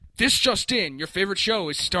This just in, your favorite show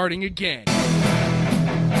is starting again.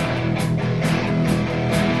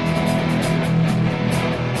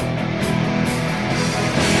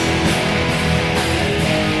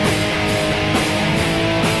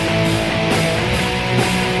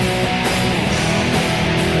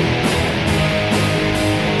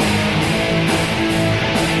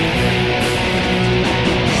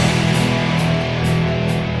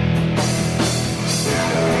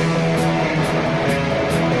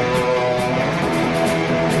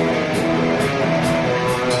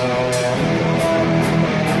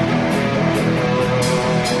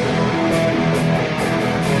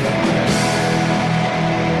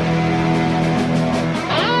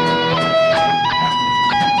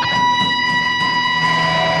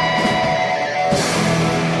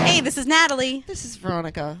 Natalie. This is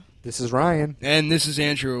Veronica. This is Ryan. And this is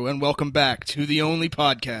Andrew, and welcome back to the only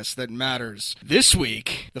podcast that matters. This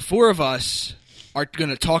week, the four of us are going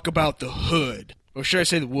to talk about the hood. Or should I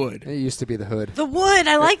say the wood? It used to be the hood. The wood.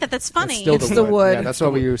 I like that. That's funny. It's still the wood. Yeah, that's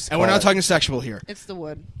what we used to And call we're not it. talking sexual here. It's the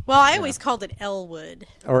wood. Well, I always called it Elwood.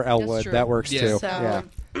 Or Elwood. true. That works Yeah. too. So- Yeah.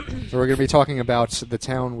 So we're going to be talking about the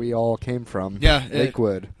town we all came from. Yeah.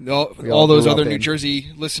 Lakewood. All those grew other up New in.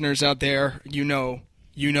 Jersey listeners out there, you know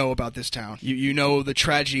about this town. You know the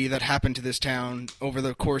tragedy that happened to this town over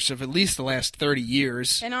the course of at least the last 30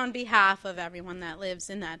 years. And on behalf of everyone that lives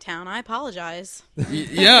in that town, I apologize.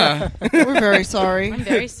 Yeah. We're very sorry. I'm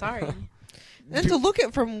very sorry. And to look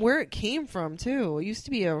at from where it came from, too. It used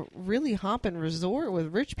to be a really hopping resort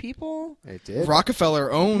with rich people. It did. Rockefeller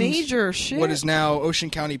owns Major shit. what is now Ocean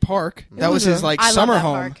County Park. That was was his a- I summer love that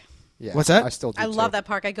home. park. Yeah. What's that? I still do I love too. that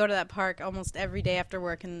park. I go to that park almost every day after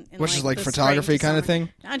work. Which is like the photography spring to kind of summer. thing?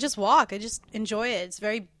 I just walk. I just enjoy it. It's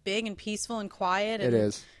very big and peaceful and quiet. And It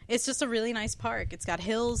is. It's just a really nice park. It's got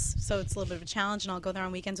hills, so it's a little bit of a challenge, and I'll go there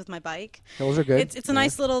on weekends with my bike. Hills are good. It's a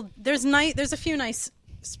nice little. There's a few nice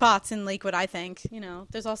spots in Lakewood. I think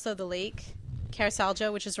there's also the lake,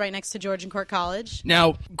 Carasaljo, which is right next to Georgian Court College.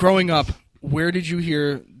 Now, growing up, where did you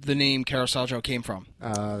hear the name Carasaljo came from?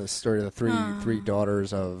 The story of the three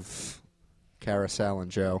daughters of Carousel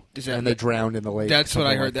and Joe. Is that- and they drowned in the lake. That's what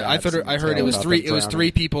I heard. Like I thought It's I a heard tale it was about three. them It was drowning.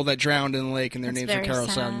 three people that drowned in the lake, and their That's names are very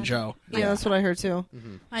Carousel and sad. Joe. Yeah, that's what I heard, too.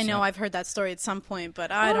 I know I've heard that story at some point,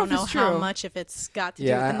 but I don't don't know know if it's how true. much if it's got to do with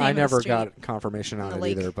Yeah, the name I of the never street. got confirmation on The it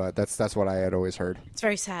lake. either, but that's what I had always heard. It's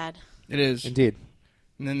very sad. It is. Indeed.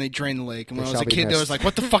 And then they drained the lake. And when They I was a shall be kid, I missed. was like,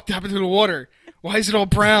 "What the fuck happened to the water? Why is it all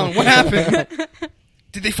brown? What happened?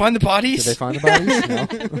 Did they find the bodies?" Did they find the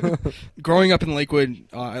bodies? No. Growing up in Lakewood,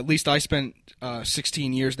 at least I spent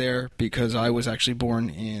 16 years there because I was actually born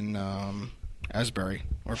in Asbury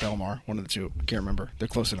or Belmar, one of the two. I can't remember. They're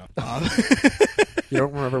close enough. You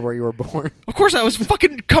don't remember where you were born? Of course, I was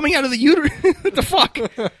fucking coming out of the uterus. What the fuck?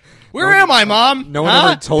 Where am I, Mom? No one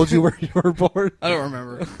Huh? ever told you where you were born? I don't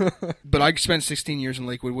remember. But I spent 16 years in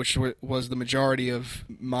Lakewood, which was the majority of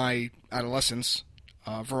my adolescence.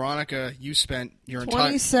 Veronica, you spent your entire...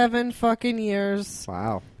 27 fucking years.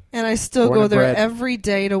 Wow. And I still Born go and there bred. every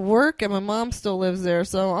day to work, and my mom still lives there,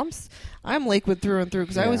 so I'm Lakewood through and through,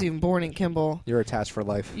 because I was Yeah. even born in Kimball. You're attached for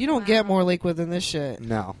life. You don't get more Lakewood than this shit.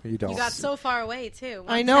 No, you don't. You got so far away too.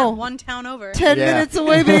 I know. One town over. 10 Yeah. minutes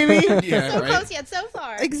away, baby. Yeah, So right? close yet so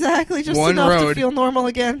far. Exactly, just One enough road. to feel normal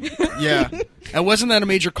again. Yeah. And wasn't that a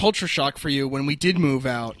major culture shock for you when we did move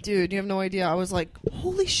out? Dude, you have no idea. I was like,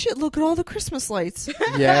 holy shit, look at all the Christmas lights.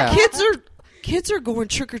 Yeah. Kids are going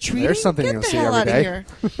trick-or-treating. There's something Get you'll the see hell every out of day.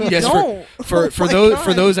 here. Yes, Don't. for Oh my those God.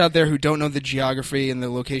 for those out there who don't know the geography and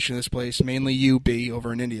the location of this place, mainly you, B,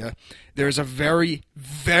 over in India, there's a very,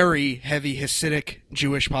 very heavy Hasidic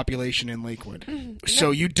Jewish population in Lakewood.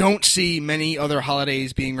 So you don't see many other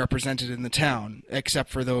holidays being represented in the town,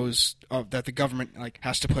 except for those that the government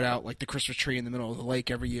has to put out, like the Christmas tree in the middle of the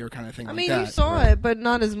lake every year, kind of thing. I like mean, that. you saw it, but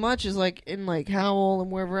not as much as in Howell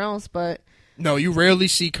and wherever else, but No, you rarely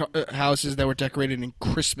see houses that were decorated in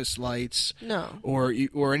Christmas lights. no.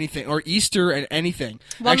 Or anything, or Easter and anything.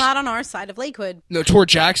 Well, Actually, not on our side of Lakewood. no, toward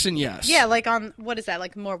Jackson, yes. Yeah, like on what is that?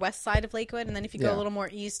 Like more west side of Lakewood, and then if you go Yeah. a little more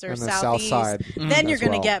east or And the southeast, south side then you're as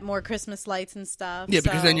going to well. get more Christmas lights and stuff. Yeah,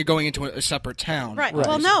 because so- then you're going into a separate town. right. Right.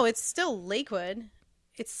 Well, no, it's still Lakewood.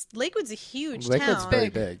 Lakewood's a huge Lakewood's town. very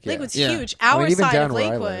big. Yeah. Lakewood's Yeah. huge. I mean, Our even side down of where I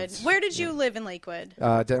Lakewood. lived. Where did you live in Lakewood?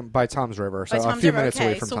 Down by Tom's River, so By a Tom's few River. minutes Okay,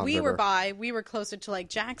 away from so Tom's we River. we were closer to like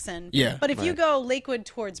Jackson. Yeah. But if you Right. go Lakewood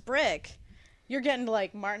towards Brick, you're getting to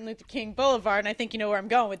like Martin Luther King Boulevard, and I think you know where I'm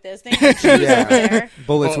going with this. They ain't no trees over Yeah. there.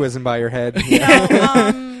 Bullets Oh. whizzing by your head.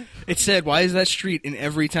 No, It's sad. Why is that street in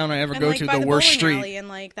every town I ever go to by the worst bowling street? alley and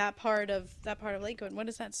like that part of Lakewood. What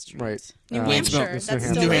is that street? Right. New Lanes Hampshire. Mill. That's New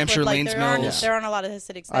still New Lakewood. Hampshire, Like, Lanes there aren't, Mills. there aren't a lot of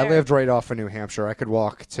Hasidics there. I lived right off of New Hampshire. I could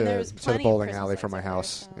walk to There's the plenty of bowling Christmas alley lights from my up there,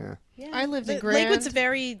 house. so. Yeah. I lived in Grand. Lakewood's a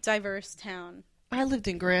very diverse town. I lived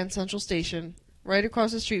in Grand Central Station, right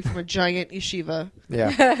across the street from a giant yeshiva.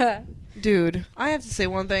 Yeah. Dude, I have to say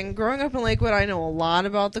one thing. Growing up in Lakewood, I know a lot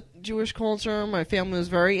about the Jewish culture. My family was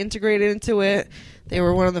very integrated into it. They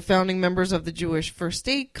were one of the founding members of the Jewish First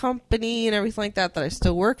Aid Company and everything like that I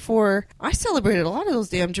still work for. I celebrated a lot of those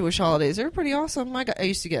damn Jewish holidays. They were pretty awesome. I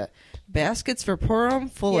used to get baskets for Purim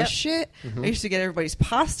full of shit. I used to get everybody's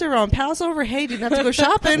pasta on Passover. Hey, didn't have to go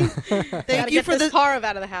shopping. Thank you for the parv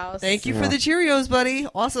out of the house. Thank you for the Cheerios, buddy.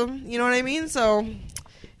 Awesome. You know what I mean? So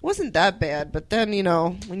it wasn't that bad. But then,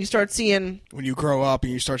 when you start seeing... When you grow up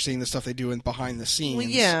and you start seeing the stuff they do behind the scenes. Well,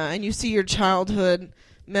 yeah, and you see your childhood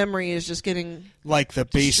memory is just getting... Like the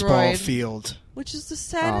baseball destroyed. field. Which is the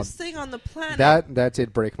saddest thing on the planet. That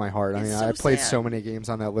did break my heart. I It's mean, so I played sad. so many games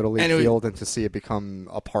on that Little League And field, and to see it become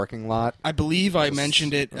a parking lot. I believe I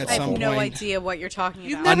mentioned it at I some have no point. idea what you're talking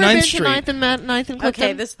You've about. never Ninth been Street. to Ninth and Clifton?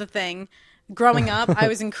 Okay, this is the thing. Growing up, I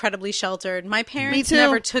was incredibly sheltered. My parents too.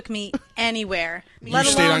 never took me anywhere, let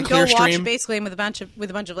stayed alone on go watch Clearstream? basically with a bunch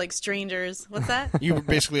of like strangers. What's that? You were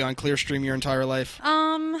basically on Clearstream your entire life.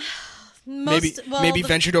 Maybe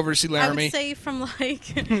Ventured over to see I Laramie. would say from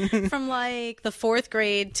like the fourth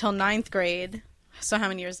grade till ninth grade. So how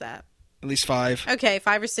many years is that? At least 5. Okay,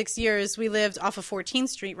 5 or 6 years. We lived off of 14th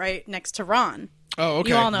Street, right next to Ron. Oh, okay.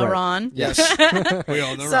 You all know Right. Ron. Yes. We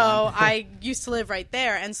all know So Ron. I used to live right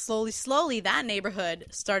there, and slowly, that neighborhood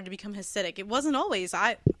started to become Hasidic. It wasn't always.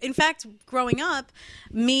 In fact, growing up,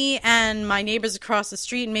 me and my neighbors across the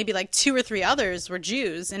street, and maybe like 2 or 3 others were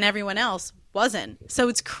Jews, and everyone else wasn't. So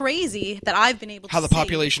it's crazy that I've been able to How the see.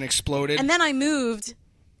 population exploded. And then I moved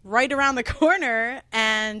right around the corner,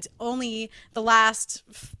 and only the last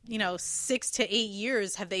 6 to 8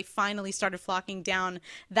 years have they finally started flocking down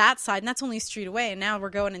that side, and that's only a street away, and now we're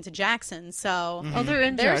going into Jackson, so Oh, they're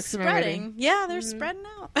in they're Jackson already. spreading. Yeah, they're spreading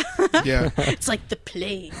out. Yeah. It's like the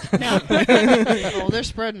plague. No. Oh, they're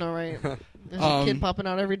spreading all right. There's a kid popping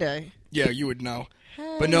out every day. Yeah, you would know.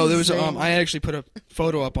 But no, there was Amazing. I actually put a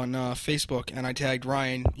photo up on Facebook, and I tagged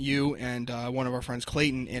Ryan, you, and one of our friends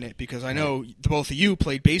Clayton in it, because I know both of you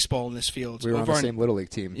played baseball in this field. We were on over the same Little League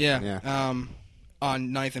team. Yeah. On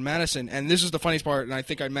 9th and Madison. And this is the funniest part, and I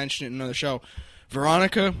think I mentioned it in another show.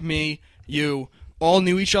 Veronica, me, you, all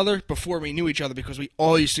knew each other before we knew each other because we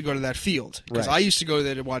all used to go to that field. Because Right. I used to go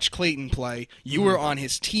there to watch Clayton play. You were on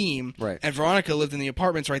his team. Right. And Veronica lived in the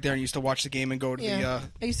apartments right there and used to watch the game and go to Yeah.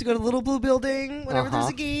 I used to go to Little Blue Building whenever there's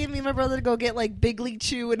a game. Me and my brother to go get like Big League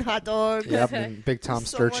Chew and hot dogs. Yep, and Big Tom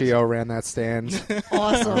So much- Sturcio ran that stand.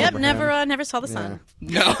 Awesome. Yep, Remember him. never saw the sun.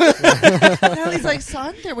 No. Natalie's like,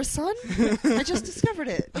 son, there was sun? I just discovered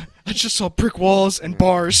it. I just saw brick walls and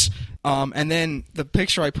bars. And then the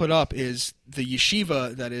picture I put up is the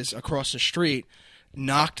yeshiva that is across the street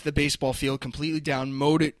knocked the baseball field completely down,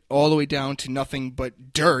 mowed it all the way down to nothing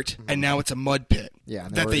but dirt, and now it's a mud pit Yeah,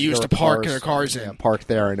 and that they there used were to park cars- their cars in. Yeah, parked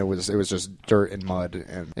there, and it was just dirt and mud,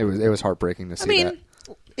 and it was heartbreaking to see I mean,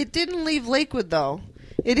 that. it didn't leave Lakewood, though.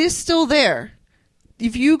 It is still there.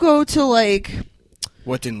 If you go to, like,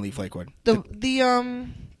 What didn't leave Lakewood?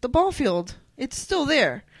 the ball field, it's still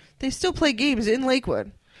there. They still play games in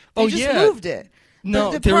Lakewood. They Oh, just yeah. moved it.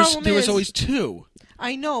 No, the there was problem is- always 2.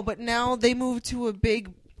 I know, but now they moved to a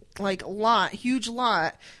big, like, huge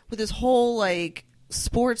lot with this whole, like,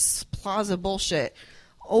 sports plaza bullshit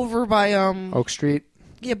over by, Oak Street.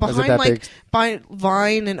 yeah, Is it behind, that like, big? by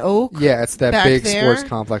Vine and Oak. Yeah, it's that back big there. sports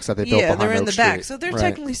complex that they built Yeah, behind they're in Oak the Street. back. So they're Right.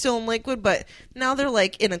 technically still in Lakewood, but now they're,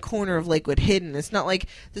 like, in a corner of Lakewood hidden. It's not, like,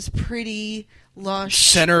 this pretty, lush,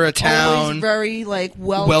 Center of town. always very, like,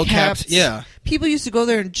 Well well-kept. kept, yeah. People used to go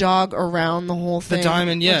there and jog around the whole thing.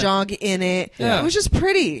 diamond, yeah. Or jog in it. Yeah. It was just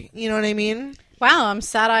pretty. You know what I mean? Wow, I'm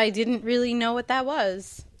sad I didn't really know what that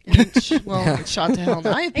was. Well, it's shot to hell.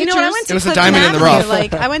 Now I have You know, pictures. I went to It was a Clifton diamond in the Avenue. rough.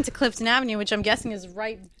 Like, I went to Clifton Avenue, which I'm guessing is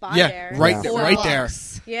right by Yeah, there. right, Yeah. right there.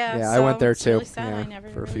 Blocks. Yeah, Yeah, so I went there it's too. really sad I Yeah, never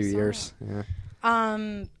for a really few saw years. Yeah.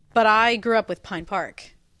 it. But I grew up with Pine Park,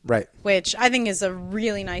 Right. which I think is a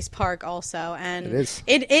really nice park also, and It is.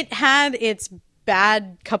 It had its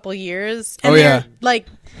bad couple years. Oh, And yeah. they're, like,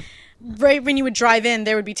 right when you would drive in,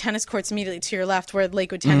 there would be tennis courts immediately to your left where the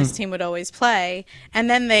Lakewood tennis team would always play. And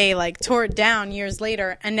then they like tore it down years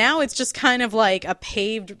later. And now it's just kind of like a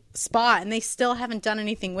paved spot, and they still haven't done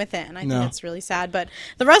anything with it. And I think it's really sad. But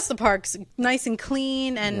the rest of the park's nice and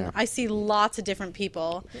clean, and I see lots of different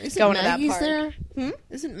people going to that park. There?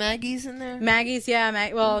 Isn't Maggie's in there? Maggie's,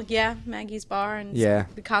 Maggie's Bar and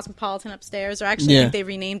the Cosmopolitan upstairs. Or actually, I think they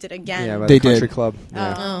renamed it again. Yeah, by They the country did. club.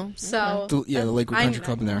 So the Lakewood Country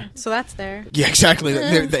Club in there. So that's there. Yeah, exactly.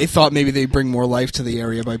 They thought maybe they'd bring more life to the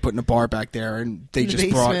area by putting a bar back there, and they just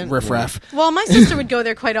brought riffraff. Well, my sister would go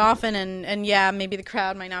there quite often, and maybe the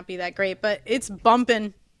crowd might not be that great, but it's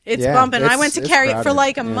bumping. It's bumping. I went to karaoke for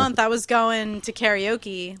like a month. I was going to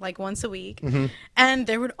karaoke like once a week, and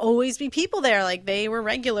there would always be people there. Like they were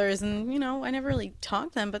regulars, and I never really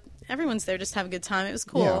talked to them, but everyone's there just to have a good time. It was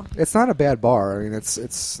cool. Yeah. It's not a bad bar. I mean,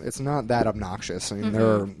 it's not that obnoxious. I mean, there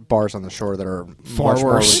are bars on the shore that are far much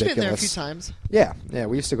worse. more We've been there a few ridiculous. times. Yeah.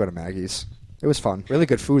 We used to go to Maggie's. It was fun. Really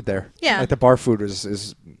good food there. Yeah. Like the bar food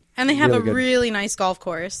is And they have really a good. really nice golf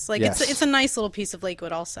course. Like Yes. it's a nice little piece of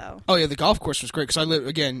Lakewood also. Oh yeah, the golf course was great because I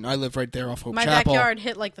live right there off Hope My Chapel. backyard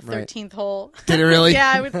hit like the 13th hole. Did it really?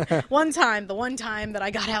 Yeah, the one time that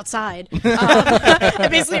I got outside, I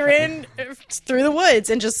basically ran through the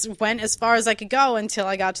woods and just went as far as I could go until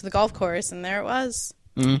I got to the golf course, and there it was.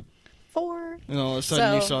 4. And all of a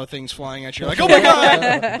sudden you So- saw things flying at you. Like, oh my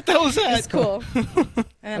god, what the hell is that? It's cool. And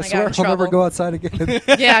then I, got swear in I'll trouble. never go outside again.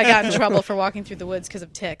 Yeah, I got in trouble for walking through the woods because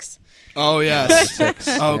of ticks. Oh yes.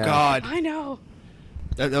 Oh Yeah. god, I know.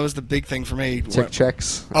 that was the big thing for me. Tick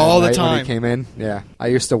checks All the at night when time. he came in. Yeah, I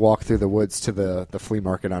used to walk through the woods to the flea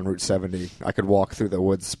market on Route 70. I could walk through the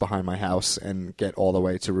woods behind my house and get all the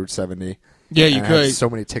way to Route 70. Yeah, you And I had could. so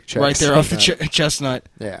many tick checks Right there off the that- chestnut.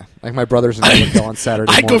 Yeah, like my brothers and I would go on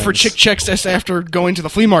Saturday. I go for mornings. chick checks just after going to the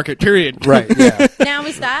flea market. Period. Right. Yeah. Now,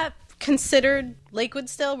 is that considered Lakewood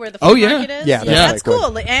still, where the Oh, flea yeah. market is? Yeah, that's Lakewood.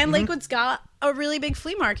 cool. And Lakewood's got a really big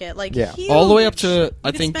flea market. Like, Yeah. huge. All the way up to You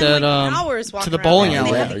I could think spend, that like, hours to walking the around bowling there. And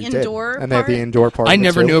alley. they have Yeah, the you did. indoor And they have the part. indoor part. I of it,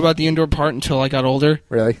 never too. knew about the indoor part until I got older.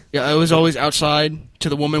 Really? Yeah, I was always outside to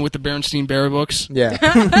the woman with the Bernstein Bear books. Yeah.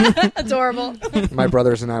 Adorable. My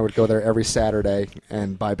brothers and I would go there every Saturday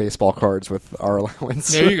and buy baseball cards with our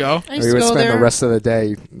allowance. There you go. I used We to would go spend there. the rest of the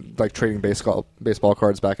day like trading baseball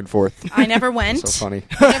cards back and forth. I never went. So funny.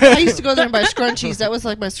 I used to go there and buy scrunchies. That was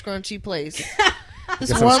like my scrunchy place. This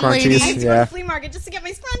Get some one lady, scrunchies. I used to go to Yeah. the flea market just to get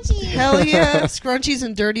my scrunchie. hell yeah, scrunchies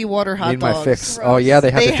and dirty water hot Need dogs. my fix. Gross. Oh yeah, they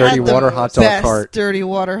have They the dirty had the water hot dog best cart. dirty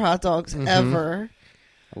water hot dogs ever.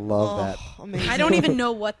 I love that. Amazing. I don't even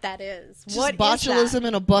know what that is. Just What botulism is that?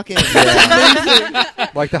 in a bucket.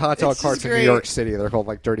 Like the hot dog It's just carts in New great. York City, they're called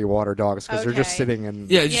like dirty water dogs because they're just Okay. sitting in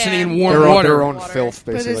Yeah, just sitting in Yeah. warm their own, water. their own Water. filth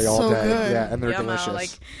But basically it's all so day. good. Yeah, and they're Yummo, delicious. like,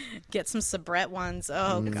 get some Sabrett ones.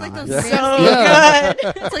 Oh, It's God. like those Yeah. nasty-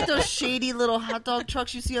 So good. It's like those shady little hot dog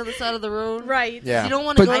trucks you see on the side of the road. Right. Yeah. You don't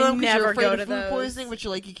want to But- go to I them because never you're afraid go of to food those. poisoning, but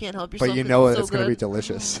you're like, you can't help yourself. But you 'cause know it's it's so going to be good.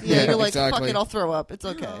 delicious. Yeah, you're like, exactly. fuck it, I'll throw up. It's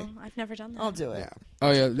okay. Oh, I've never done that. I'll do it. Yeah.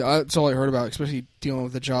 Oh yeah, that's all I heard about, especially dealing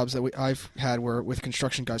with the jobs that I've had where with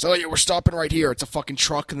construction guys. Oh yeah, we're stopping right here. It's a fucking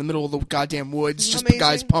truck in the middle of the goddamn woods, just the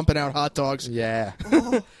guys Amazing. pumping out hot dogs Yeah.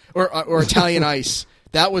 or Italian ice.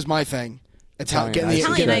 That was my thing. Italian getting ice the- is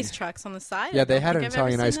Italian good. ice trucks on the side. Yeah, I they don't had an think I've ever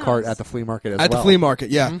Italian seen ice cart those. at the flea market as at well. the flea market.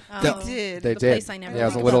 Yeah, Oh. That- Did. They The did. place I never Yeah, it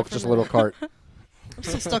was a went little, to. just a little cart. I'm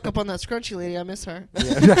still stuck up on that scrunchy lady. I miss her.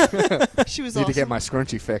 She was Need awesome. to get my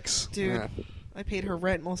scrunchy fix. Dude. Yeah. I paid her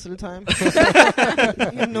rent most of the time. You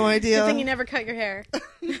have no idea. Good thing you never cut your hair.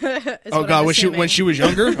 Oh god, when she was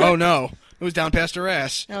younger. Oh no, it was down past her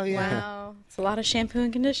ass. Hell yeah. Wow, it's a lot of shampoo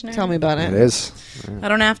and conditioner. Tell me about It it. is. I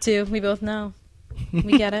don't have to. We both know.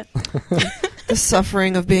 We get it. The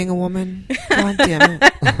suffering of being a woman. God damn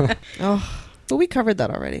it. Oh, but we covered that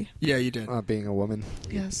already. Yeah, you did. Being a woman.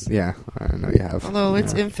 Yes. Yeah, I know you have. Although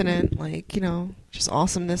it's Yeah. infinite, like, just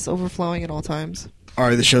awesomeness overflowing at all times. All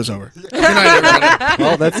right, the show's over. Good night, everybody.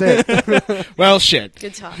 Well, that's it. Well, shit.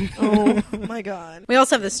 Good talk. Oh my God. We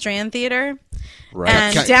also have the Strand Theater. Right.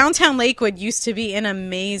 And Okay. downtown Lakewood used to be an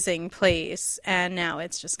amazing place, and now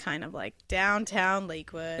it's just kind of like downtown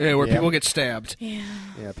Lakewood. Yeah, where Yeah. people get stabbed. Yeah.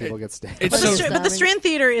 Yeah, people get stabbed. It's But, so- but the Strand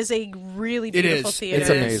Theater is a really It beautiful is. theater. It's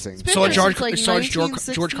amazing. It's been So there George- since, like, so it's George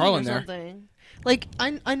 1916 Carlin or there. something. Like,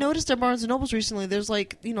 I noticed at Barnes & Nobles recently, there's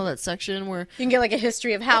like, that section where... You can get like a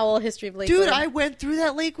history of Howell, a history of Lakewood. Dude, I went through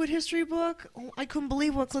that Lakewood history book. Oh, I couldn't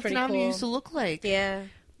believe what Clifton pretty Avenue cool. used to look like. Yeah.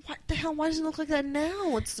 what the hell? Why doesn't it look like that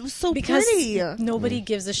now? It was so Because pretty. nobody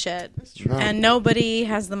gives a shit. No. And nobody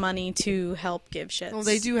has the money to help give shits. Well,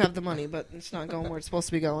 they do have the money, but it's not going where it's supposed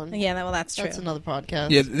to be going. Yeah, well, that's true. That's another podcast.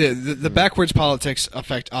 Yeah, the backwards politics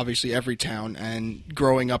affect obviously every town, and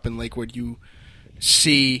growing up in Lakewood, you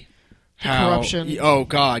see how corruption. Oh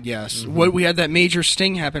God, yes. What we had that major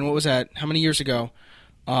sting happen. What was that? How many years ago?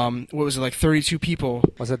 What was it, like 32 people?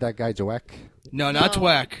 Was it that guy Dweck? No, not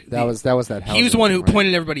Dweck. That was that. He was the one who right?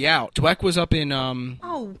 pointed everybody out. Dweck was up in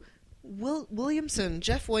Oh, Williamson,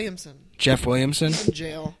 Jeff Williamson, Jeff Williamson. in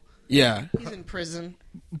jail. Yeah, He's in prison.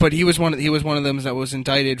 but he was one of them that was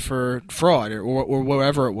indicted for fraud or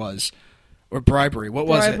whatever it was, or bribery. What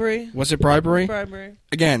was Bribery. it? Was it bribery? Bribery.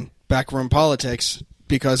 Again, backroom politics.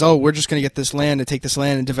 Because we're just going to get this land and take this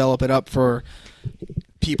land and develop it up for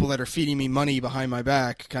people that are feeding me money behind my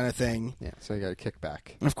back, kind of thing. Yeah, so you got a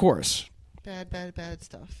kickback. Of course. Bad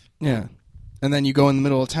stuff. Yeah. And then you go in the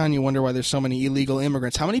middle of town, you wonder why there's so many illegal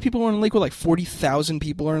immigrants. How many people are in Lakewood? Like 40,000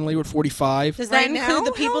 people are in Lakewood? 45? Does that Right include now?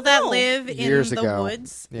 the people Hell that no. live in Years the ago.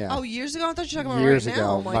 woods? Yeah. Oh, years ago? I thought you were talking about Years right ago.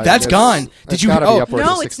 now. Oh, my Like, That's goodness. gone. Did It's you? gotta be upwards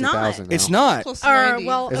No, of it's not. 60,000 now. It's not. Close to Or 90.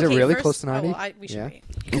 well, Is it okay, really first, close to 90? Oh, well, we should Yeah. wait.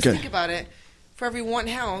 Because Okay. think about it. For every one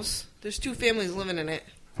house, there's two families living in it.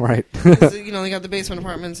 Right. 'Cause, you know, they got the basement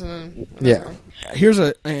apartments and then Yeah. Here's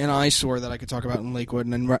an eyesore that I could talk about in Lakewood,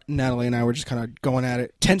 and then Natalie and I were just kind of going at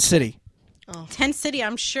it. Tent City. Tent City.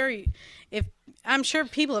 I'm sure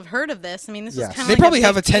people have heard of this. I mean, this Yes. is kind of They like probably a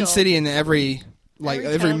have big a tent deal. city in every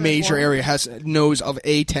Every town major has one. area knows of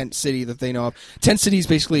a tent city that they know of. Tent city is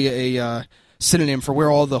basically a synonym for where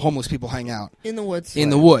all the homeless people hang out in the woods. in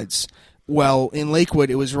the woods. Well, in Lakewood,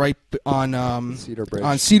 it was right on Cedar Bridge.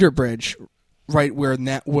 on Cedar Bridge, right where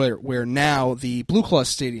now the Blue Claw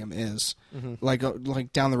Stadium is, like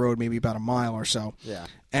down the road, maybe about a mile or so. Yeah.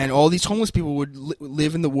 And all these homeless people would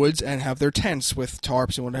live in the woods and have their tents with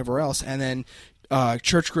tarps and whatever else, and then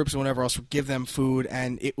church groups and whatever else would give them food,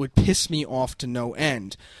 and it would piss me off to no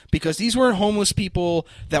end because these weren't homeless people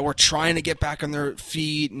that were trying to get back on their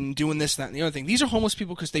feet and doing this, that, and the other thing. These are homeless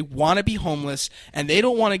people because they want to be homeless and they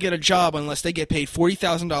don't want to get a job unless they get paid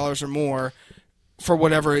 $40,000 or more for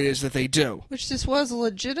whatever it is that they do. Which this was a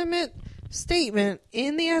legitimate statement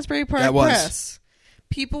in the Asbury Park That was. Press.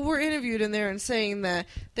 People were interviewed in there and saying that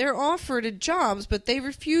they're offered jobs, but they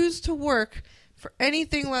refuse to work for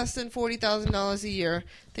anything less than $40,000 a year.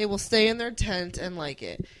 They will stay in their tent and like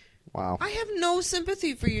it. Wow. I have no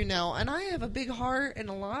sympathy for you now, and I have a big heart and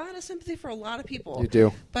a lot of sympathy for a lot of people. You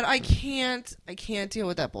do. But I can't deal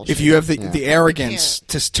with that bullshit. If you have the Yeah. arrogance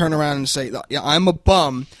to turn around and say, yeah, I'm a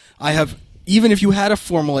bum, even if you had a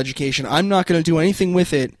formal education, I'm not going to do anything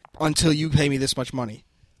with it until you pay me this much money.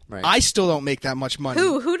 Right. I still don't make that much money.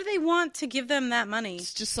 Who do they want to give them that money?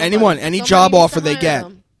 It's just Anyone, any somebody job needs to offer they hire get.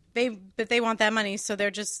 them. But they want that money, so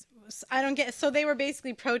they're just. I don't get. So they were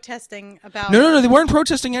basically protesting about. No, they weren't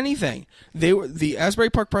protesting anything. The Asbury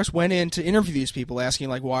Park Press went in to interview these people, asking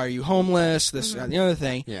like, "Why are you homeless?" This, that, and the other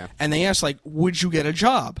thing. Yeah. And they asked like, "Would you get a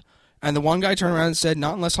job?" And the one guy turned around and said,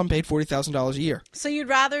 "Not unless I'm paid $40,000 a year." So you'd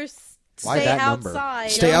rather Why stay that number?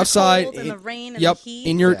 outside. Stay in the outside, cold and the rain and yep, the heat.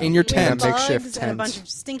 in your Yeah. tent. In a Bugs makeshift and a tent. bunch of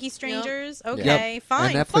stinky strangers. Yep. Okay, fine,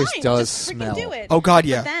 And that place fine. does Just freaking smell. do it. Oh God,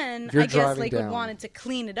 yeah. But then If you're I guess driving Lakewood down. wanted to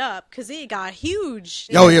clean it up because it got huge.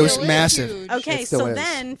 Oh, yeah, it was still is massive. huge. Okay, It still so is.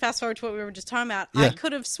 then fast forward to what we were just talking about. Yeah. I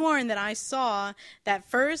could have sworn that I saw that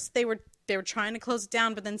first they were trying to close it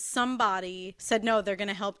down, but then somebody said no, they're going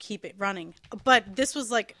to help keep it running. But this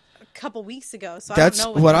was like a couple weeks ago, so That's I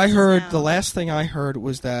don't know what the I news is heard. now. The last thing I heard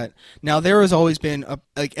was that now there has always been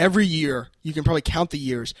like every year, you can probably count the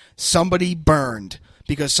years, somebody burned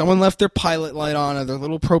because someone left their pilot light on or their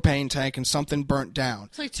little propane tank and something burnt down.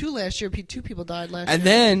 It's like two last year. Two people died last And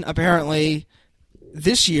year. then apparently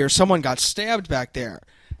this year someone got stabbed back there.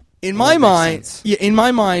 In my that makes mind, sense. yeah, in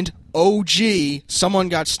my mind, oh gee, someone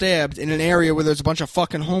got stabbed in an area where there's a bunch of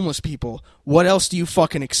fucking homeless people. What else do you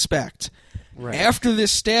fucking expect? Right. After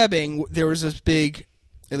this stabbing, there was this big,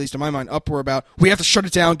 at least in my mind, uproar about we have to shut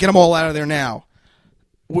it down, get them all out of there now.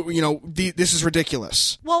 This is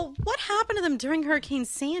ridiculous. Well, what happened to them during Hurricane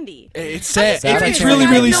Sandy? It's sad. That I It's can't really, I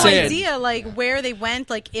really have no sad. idea, like where they went,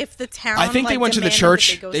 like if the town. I think they like, went to the demanded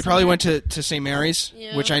church. that They go probably somewhere. went to St. Mary's,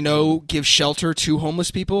 Yeah. which I know gives shelter to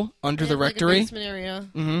homeless people under the Like a rectory. basement area.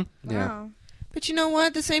 Mm-hmm. Yeah. Wow. But you know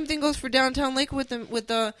what? The same thing goes for downtown Lakewood with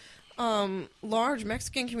the large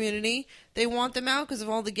Mexican community. They want them out because of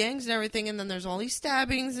all the gangs and everything, and then there's all these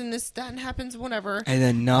stabbings and this, that happens, whatever. And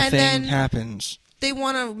then nothing then- happens. They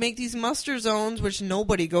want to make these muster zones, which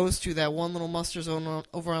nobody goes to. That one little muster zone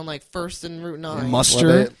over on like First and Route 9.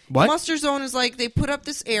 Muster? What? Muster zone is like they put up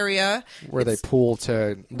this area Where they pool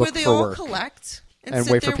to look where they for all work. collect. And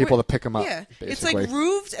sit wait for there people with- to pick 'em up, Yeah, it's basically. like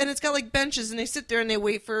roofed, and it's got like benches, and they sit there and they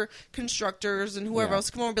wait for constructors and whoever Yeah. else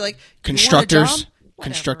to come over and be like, Constructors. "You want a job?"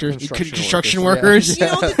 Whatever. Construction workers, workers. You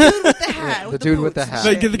know, the dude with the hat. The dude with the boots.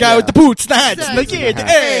 hat. The guy with the boots, the hats, the Exactly. kid. The hat.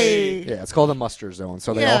 Hey, Yeah, it's called a muster zone,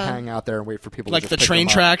 so they all Yeah. hang out there and wait for people like to the just pick train them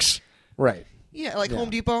up. tracks. Right. Yeah, like Yeah. Home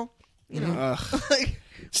Depot. You know, Ugh. like,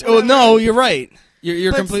 Oh no, you're right.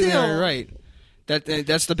 You're But completely still- right.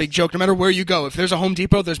 That's the big joke. No matter where you go, if there's a Home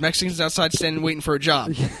Depot, there's Mexicans outside standing waiting for a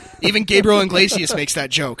job. Even Gabriel Iglesias makes that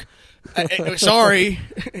joke. Sorry,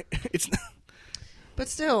 it's. but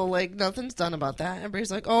still, like nothing's done about that.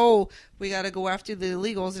 Everybody's like, "Oh, we got to go after the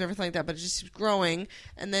illegals and everything like that," but it just keeps growing,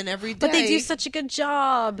 and then every day. But they do such a good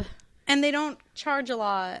job. And they don't charge a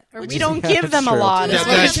lot. Or we is- don't Yeah, give them a true. lot. Yeah, is what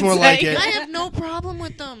I that's should more say. like it. I have no problem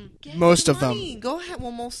with them. Get Most the of them. money. Go ahead.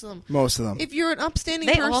 Well, most of them. Most of them. If you're an upstanding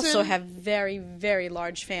They person, also have very, very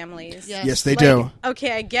large families. Yes, they Like, do.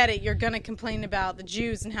 Okay, I get it. You're going to complain about the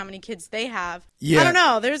Jews and how many kids they have. Yeah. I don't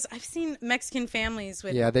know. I've seen Mexican families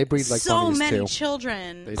with Yeah, they breed like so bunnies, many too.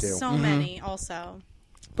 children. They do. So many also.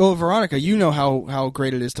 Well, Veronica, you know how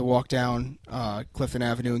great it is to walk down Clifton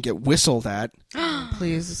Avenue and get whistled at,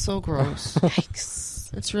 Please, it's so gross.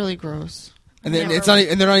 Yikes. It's really gross. and then Yeah. it's not,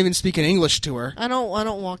 and they're not even speaking English to her. I don't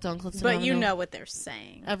walk down Clifton But Avenue you know what they're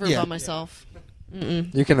saying. ever Yeah. by myself.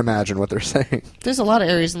 You can imagine what they're saying. There's a lot of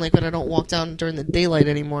areas in Lakewood I don't walk down during the daylight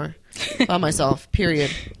anymore by myself. Period.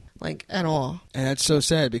 Like at all. And that's so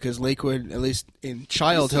sad because Lakewood, at least in Used to be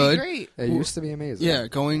childhood, great. It used to be amazing. yeah,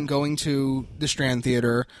 going to the Strand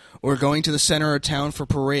Theater or going to the center of town for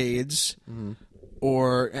parades,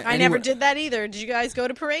 or I never did that either. Did you guys go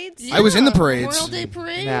to parades? I was in the parades. Memorial Day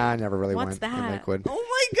parade. Nah, I never really What's went in that? Lakewood. Oh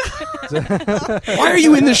my god. Why are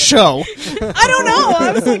you in this show? I don't know.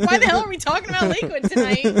 I was like, why the hell are we talking about Lakewood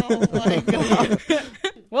tonight? Oh my god.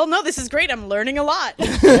 Well, no, this is great. I'm learning a lot.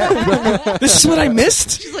 This is what I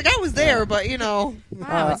missed. She's like, I was there, but you know.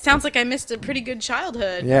 Wow, it sounds like I missed a pretty good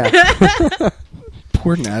childhood. Yeah.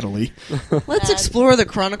 Poor Natalie. Let's explore the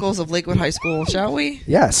chronicles of Lakewood High School, shall we?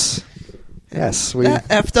 Yes. Yes. We. That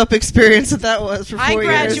effed up experience that was for 4 I years.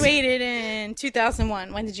 graduated in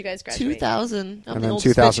 2001. When did you guys graduate? 2000. I'm And the then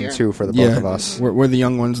oldest bitch here. 2002 for the both of us. we're the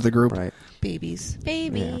young ones of the group. Right. Babies.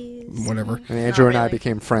 Babies. Whatever. And Andrew and I really.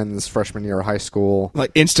 became friends freshman year of high school. Like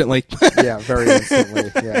instantly. Yeah, very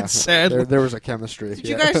instantly. Yeah. Sad. There was a chemistry. Did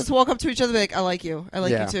you guys just walk up to each other and be like, I like you. I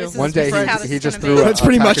like yeah. you too. This is One day how this he is just gonna threw be. a, That's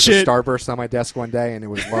pretty a much package it. of Starburst on my desk one day, and it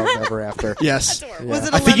was love ever after. Yes. Was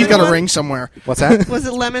it I think he's lemon got a one? ring somewhere. What's that? Was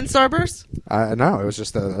it lemon Starburst? No, it was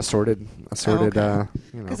just a assorted, okay.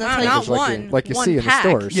 you know, 'Cause that's Wow, how you not just one. like you one see pack.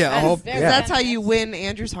 in the stores. Yeah, That is all- very yeah. That's how nice. you win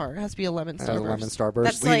Andrew's heart. It has to be a lemon Starburst. lemon Starburst.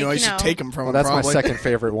 That's Well, like, you know, I you should know- take him from well, him. that's my probably. second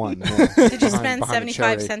favorite one. Did you spend Behind 75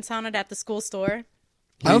 Cherry. cents on it at the school store?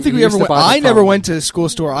 I don't think He we ever used to went. buy them I never from- went to the school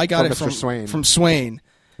store. I got from it Mr. Swain. from Swain.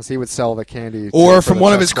 'Cause he would sell the candy. Or for from the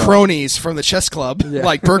one of chess his club. cronies from the chess club, Yeah.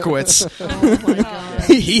 like Berkowitz. Oh my god.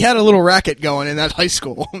 He had a little racket going in that high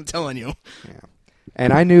school, I'm telling you. Yeah.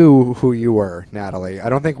 And I knew who you were, Natalie. I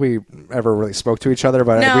don't think we ever really spoke to each other,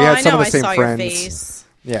 but No, we had I some know of the I same saw friends. your face.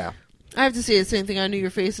 Yeah. I have to say the same thing. I knew your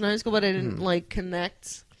face in high school, but I didn't like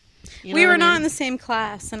connect. You know We what were I not mean? in the same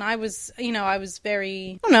class, and I was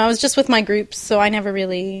very, I don't know, I was just with my groups, so I never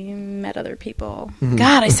really met other people.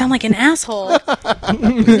 God, I sound like an asshole. No, I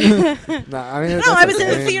mean, No, I was in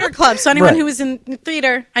the theater club, so anyone Right. who was in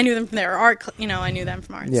theater, I knew them from there. Art, I knew them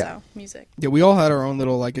from art, Yeah. so music. Yeah, we all had our own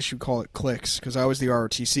little, I guess you'd call it cliques, because I was the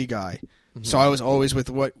ROTC guy. So I was always with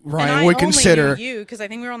what And Ryan I would only consider. knew you, because I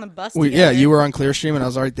think we were on the bus Yeah, together. you were on Clearstream, and I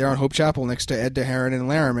was right there on Hope Chapel next to Ed DeHaron and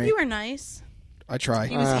Laramie. You were nice. I try.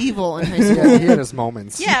 He was evil in high school. Yeah, he had his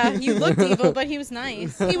moments. Yeah, you looked evil, but he was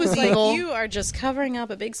nice. He was Like, evil. you are just covering up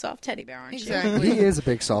a big soft teddy bear, aren't you? Exactly. He is a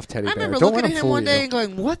big soft teddy I bear. remember Don't looking let at him fool one day you. and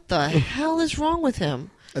going, "What the hell is wrong with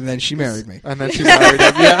him?" And then she married me. And then she married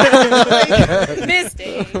him. Yeah.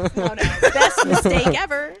 Mistake. No, best mistake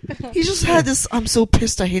ever. He just had this "I'm so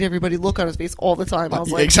pissed, I hate everybody" look on his face all the time. I was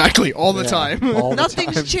like, Exactly, all the Yeah. time. All the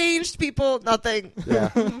 "Nothing's time. changed, people. Nothing." Yeah.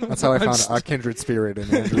 That's how I found a kindred spirit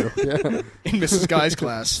in Andrew. Yeah. In Mrs. Guy's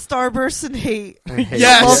class. Starburst and hate. And hate.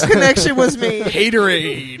 Yes! Love connection was me.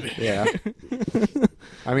 Haterade. Yeah.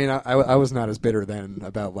 I mean, I was not as bitter then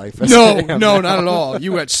about life. As No, I am no, now. not at all.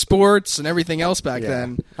 You had sports and everything else back Yeah.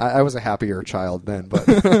 then. I was a happier child then, but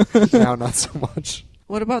now not so much.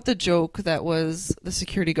 What about the joke that was the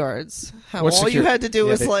security guards? How What all you had to do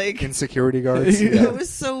Yeah, was the like insecurity guards. Yeah. it was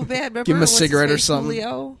so bad. Remember Give him a what's his cigarette or name, something.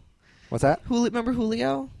 Julio? What's that? Remember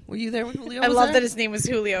Julio? Were you there when Julio I was love there? that his name was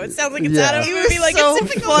Julio. It sounds like it's Yeah. out of a He movie. was Like so a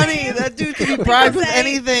typical funny. name. That dude could be bribed with Jose.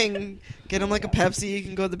 anything. Get him like a Pepsi. You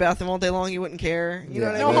can go to the bathroom all day long. You wouldn't care. You know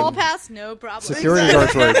Yeah. what I No mean? hall pass, no problem. Security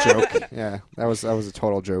guards were a joke. Yeah, that was a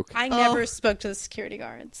total joke. I never spoke to the security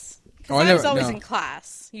guards. Oh, I was never- always no. in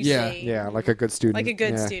class. Yeah. Yeah, like a good student. Like a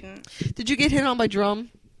good Yeah. student. Did you get hit on by Drum?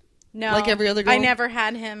 No. Like every other girl? I never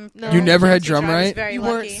had him. No. You never had Teacher, I was Drumright? very You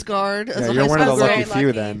lucky. weren't scarred as Yeah, a you're high one of the school very lucky girl? few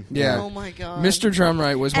lucky. then. Yeah. Oh my god. Mr.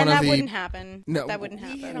 Drumright was one And of that the. wouldn't happen. No. That wouldn't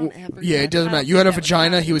He hit happen. on every Yeah, kid. it doesn't I matter. don't You had a think that would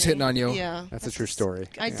vagina. happen He was to hitting me. on you. Yeah. That's a true story.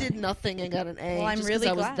 I Yeah. did nothing and got an A. Well, I'm just really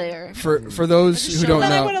 'cause I was glad. there. For those who showed don't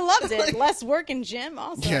Then I would know, have loved it. Less work in gym,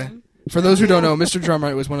 awesome. yeah. For those who don't know, Mr.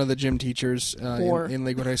 Drumright was one of the gym teachers Whore. in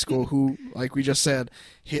Lakewood High School who, like we just said,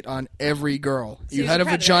 hit on every girl. So You he was had a a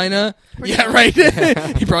predator. vagina. Yeah,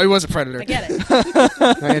 right. He probably was a predator. I get it.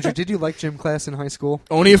 Now, Andrew, did you like gym class in high school?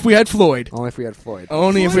 Only if we had Floyd. Only if we had Floyd.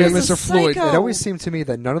 Only if we had Floyd was a Mr. Floyd. psycho. It always seemed to me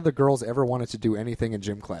that none of the girls ever wanted to do anything in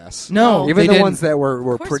gym class. No, Even they the didn't. ones that were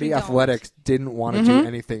Of course pretty we don't. athletic didn't want to do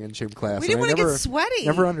anything in gym class. We didn't And I want to never, get sweaty.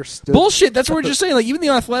 Never understood. Bullshit. That's what we're just saying. Like even the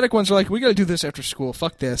athletic ones are like, we got to do this after school.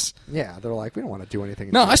 Fuck this. Yeah, they're like, we don't want to do anything.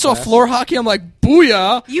 In No, gym I saw class. floor hockey. I'm like,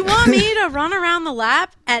 booyah. You want me to run around the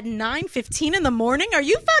lap at 9:15 in the morning? Are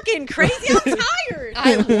you fucking crazy? I'm tired.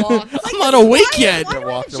 I walked. I'm not awake yet. Why do I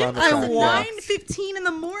walked around the gym track, at yeah. 9:15 in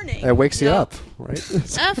the morning? It wakes you Yeah. up, right?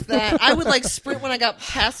 F that. I would like sprint when I got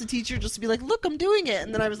past the teacher just to be like, look, I'm doing it.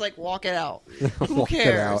 And then I was like, walk it out. Who Walk it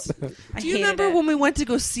cares? out. I Do you hated remember it. when we went to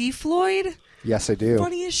go see Floyd? Yes, I do.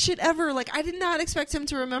 Funniest shit ever. Like, I did not expect him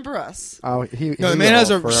to remember us. Oh, No, the man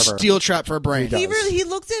has a forever. steel trap for a brain. He does. He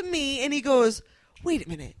looked at me and he goes, wait a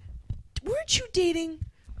minute. Weren't you dating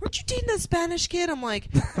that Spanish kid? I'm like,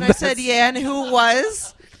 and I said, yeah, and who it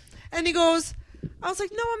was? And he goes, I was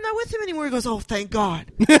like, no, I'm not with him anymore. He goes, oh, thank God.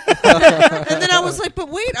 And then I was like, but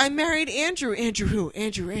wait, I married Andrew. Andrew who?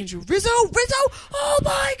 Andrew. Rizzo. Oh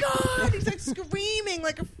my God. He's like screaming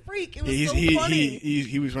like a freak. It was so funny.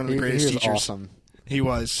 He was one of the He greatest was teachers. awesome. He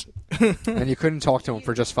was. And you couldn't talk to him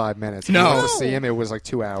for just 5 minutes. If No. you wanted to see him, it was like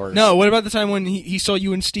 2 hours. No, what about the time when he saw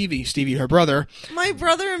you and Stevie, her brother? My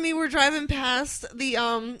brother and me were driving past the,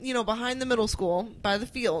 behind the middle school by the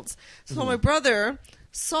fields. So my brother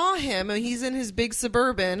saw him, and he's in his big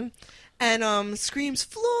Suburban, and screams,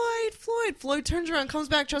 Floyd, Floyd. Floyd turns around, comes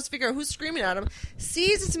back, tries to figure out who's screaming at him,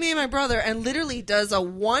 sees it's me and my brother, and literally does a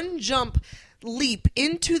one-jump leap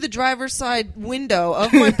into the driver's side window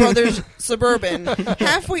of my brother's Suburban,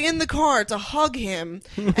 halfway in the car to hug him,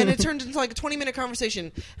 and it turned into like a 20-minute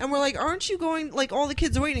conversation. And we're like, aren't you going, like, all the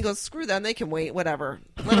kids are waiting? He goes, screw them, they can wait, whatever.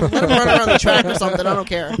 Let them run around the track or something, I don't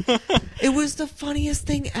care. It was the funniest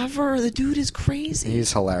thing ever. The dude is crazy.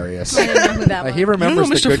 He's hilarious. I didn't know who that was. He remembers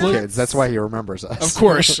You the know good Mr. Floyd? kids. That's why he remembers us. Of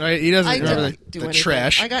course. Right? He doesn't I remember didn't do the anything.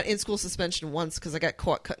 trash. I got in-school suspension once because I got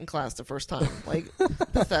caught cutting class the first time. Like,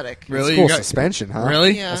 pathetic. Really? School You got- suspension, huh?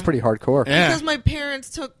 Really? Yeah. That's pretty hardcore. Yeah. Because my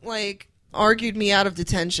parents argued me out of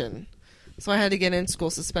detention. So I had to get in school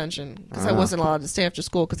suspension because I Ah. wasn't allowed to stay after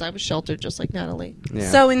school because I was sheltered just like Natalie. Yeah.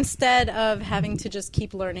 So instead of having to just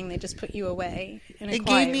keep learning, they just put you away in a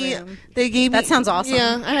quiet room. They gave me. That sounds awesome.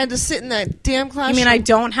 Yeah, I had to sit in that damn class. You mean I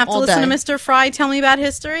don't have to all listen day. to Mr. Fry tell me about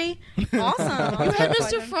history? Awesome. You had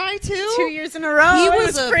Mr. Fry too. 2 years in a row. He It was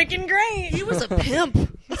was a- freaking great. He was a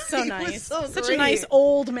pimp. So He nice. was so Such great. a nice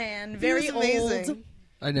old man. Very He was amazing. old.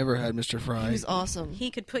 I never had Mr. Fry. He was awesome. He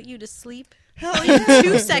could put you to sleep Hell in yeah.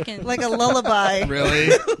 2 seconds. Like a lullaby. Really?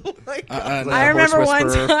 Oh my God. I remember Horse one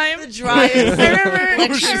whisperer. time. The driest I remember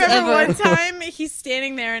lectures ever. one time he's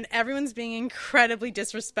standing there and everyone's being incredibly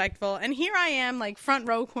disrespectful, and here I am, like front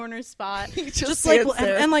row corner spot, just like, stands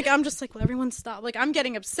there. and like I'm just like, well, everyone stop. Like I'm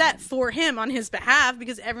getting upset for him on his behalf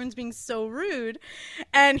because everyone's being so rude,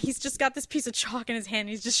 and he's just got this piece of chalk in his hand. And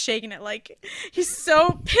he's just shaking it like he's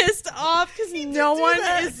so pissed off because no do one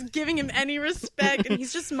that. is giving him any respect, and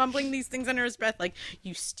he's just mumbling these things under his breath, like,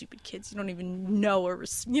 "You stupid kids, you don't even know or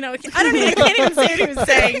I can't even say what he was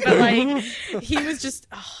saying, but like he was just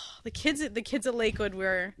the kids at Lakewood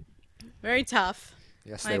were very tough.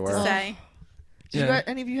 Yes, I they have were. to say. Did you Yeah. guys,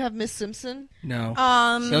 any of you have Miss Simpson? No.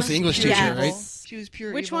 That was the English teacher, yes. right? She was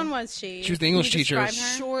pure Which evil. one was she? She was the Can you English teacher. describe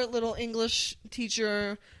her? Short little English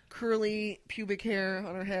teacher, curly pubic hair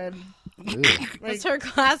on her head. Ew. Was her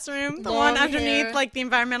classroom the long one underneath hair. like the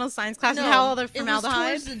environmental science class with all the formaldehyde?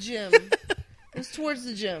 It was towards the gym. It was towards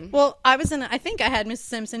the gym. Well, I think I had Miss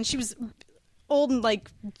Simpson. She was old and like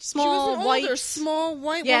small she was an white, older, small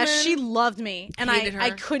white yeah, woman. she loved me, and Hated I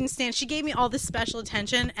her. couldn't stand. She gave me all this special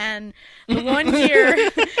attention, and the one year,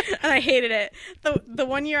 and I hated it. The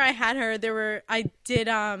 1 year I had her,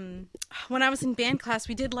 when I was in band class,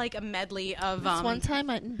 we did like a medley of One time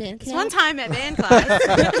at band camp. one time at band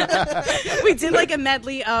class, we did like a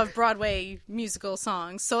medley of Broadway musical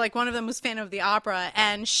songs. So like one of them was Phantom of the Opera,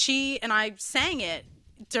 and she and I sang it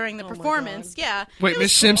during the performance. Yeah. Wait,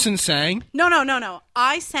 Miss Simpson sang? No.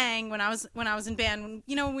 I sang when I was in band.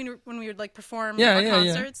 You know when we would like perform our yeah.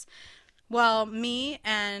 concerts. Well, me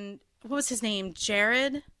and what was his name?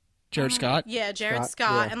 Jared Scott? Yeah, Jared Scott,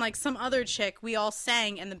 Scott, yeah. and like some other chick. We all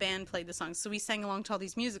sang, and the band played the songs. So we sang along to all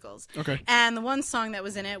these musicals. Okay. And the one song that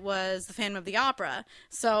was in it was the Phantom of the Opera.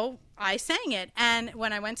 So I sang it. And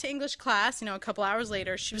when I went to English class, a couple hours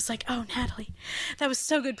later, she was like, "Oh, Natalie, that was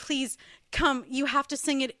so good. Please come. You have to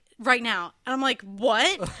sing it right now." And I'm like,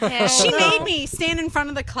 "What?" She made me stand in front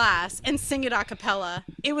of the class and sing it a cappella.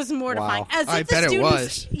 It was mortifying. Wow. As I if the bet it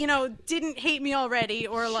students, was. didn't hate me already,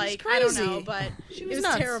 or like I don't know, crazy. but She it was was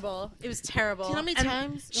nuts. terrible. It was terrible. Do you know how many And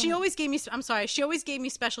times- she always gave me? I'm sorry. She always gave me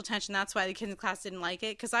special attention. That's why the kids in class didn't like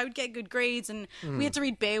it, because I would get good grades, and we had to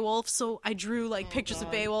read Beowulf, so I drew like pictures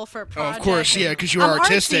of Beowulf for a project. of course, yeah, 'cause you were I'm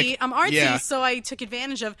artistic. I'm artsy, Yeah. so I took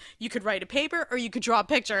advantage of. You could write a paper, or you could draw a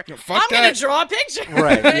picture. fuck I'm gonna that. draw a picture.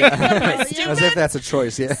 Right, yeah. Am I As stupid? if that's a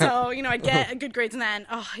choice, yeah. So, I'd get good grades, and then,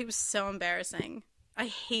 it was so embarrassing. I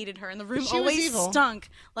hated her, and the room She was always evil. stunk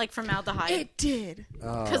like formaldehyde. It did.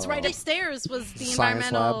 Because right upstairs was the Science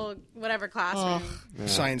environmental whatever classroom.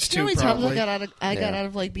 Science Do you know too, how many times probably. I got Yeah. out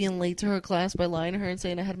of like being late to her class by lying to her and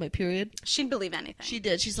saying I had my period? She'd believe anything. She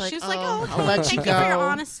did. She's like, She was like, "Oh, "Oh, I'll let thank you you go." for your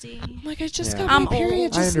honesty." I'm like, I just Yeah. got I'm my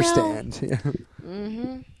period old. I just now.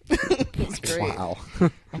 understand. It's great. Wow.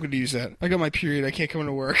 I'm going to use that. I got my period. I can't come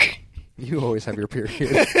into work. You always have your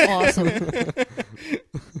period. Awesome.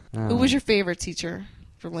 Who was your favorite teacher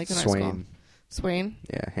from Lakewood High School? Swain. Swain.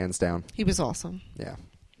 Yeah, hands down. He was awesome. Yeah.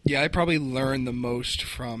 Yeah, I probably learned the most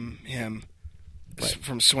from him.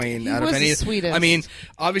 From Swain, He out was of any. the sweetest. I mean,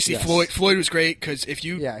 obviously Yes. Floyd was great because if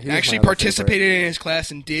you Yeah, he was actually my other participated in his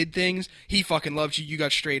class and did things, he fucking loved you. You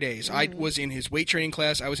got straight A's. I was in his weight training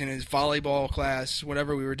class. I was in his volleyball class.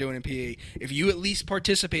 Whatever we were doing in PE. If you at least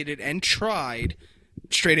participated and tried,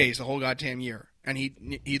 straight A's the whole goddamn year, and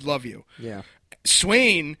he'd love you. Yeah.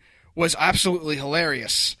 Swain was absolutely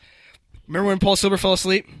hilarious. Remember when Paul Silver fell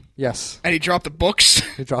asleep Yes. and he dropped the books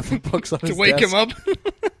He dropped the books on to his wake desk. him up?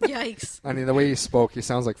 Yikes. I mean, the way he spoke, he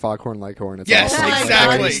sounds like Foghorn Leghorn. It's Yes, awesome. Like,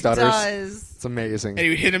 exactly. the way he He stutters. does. It's amazing. And he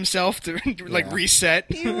would hit himself to like Yeah. reset.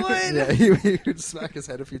 He would. Yeah, he would smack his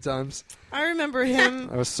head a few times. I remember him.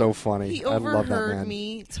 That was so funny. He I love that overheard man.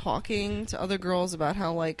 me talking to other girls about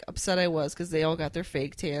how like upset I was because they all got their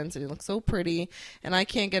fake tans and they look so pretty, and I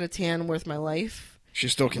can't get a tan worth my life. She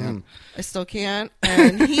still can. I still can't.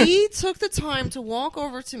 And he took the time to walk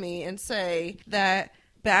over to me and say that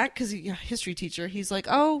back, because he's a history teacher, he's like,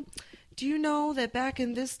 "Oh, do you know that back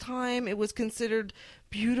in this time it was considered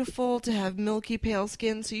beautiful to have milky pale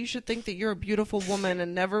skin, so you should think that you're a beautiful woman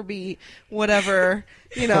and never be whatever,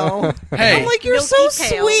 Hey. I'm like, "You're so Milky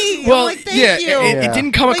pale. sweet." Well, I'm like, "Thank yeah, you." it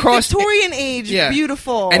didn't come Like across. Victorian age, Yeah.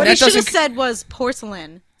 beautiful. And What that he should have doesn't- said was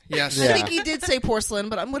porcelain. Yes. I Yeah. think he did say porcelain,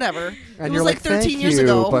 but whatever. And it you're was like 13 thank years you,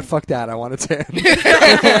 ago. but fuck that. I want a tan.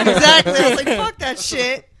 Exactly. I was like, fuck that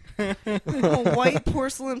shit. A white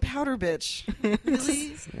porcelain powder bitch.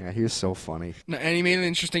 Really? Yeah, he was so funny. No, and he made it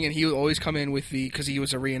interesting, and he would always come in with because he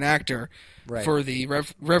was a reenactor Right. for the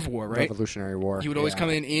Rev War, right? Revolutionary War. He would always Yeah. come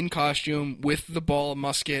in costume with the ball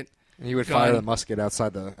musket. And he would gun. fire the musket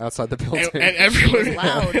outside the building. And everyone.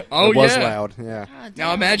 Loud. Oh, it was yeah. loud. Yeah, God Now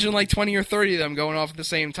damn. imagine like 20 or 30 of them going off at the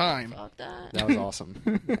same time. Fuck that. that was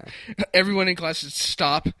awesome. Yeah. Everyone in class would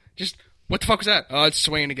stop. Just, what the fuck was that? Oh, it's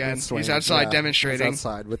Swain again. Swain, He's outside yeah, demonstrating. He's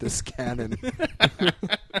outside with his cannon.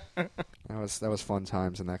 that was fun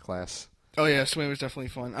times in that class. Oh, yeah, Swain was definitely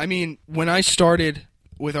fun. I mean, when I started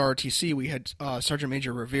with ROTC, we had Sergeant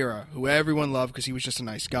Major Rivera, who everyone loved because he was just a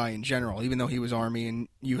nice guy in general, even though he was Army and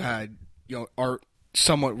you had, art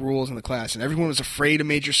somewhat rules in the class, and everyone was afraid of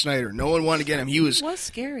Major Snyder. No one wanted to get him. He was. It was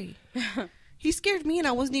scary. He scared me, and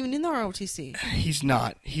I wasn't even in the ROTC. He's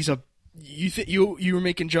not. He's a. You were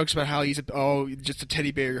making jokes about how he's just a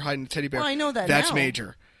teddy bear. You're hiding a teddy bear. Well, I know that That's now.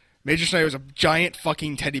 Major. Major Snyder was a giant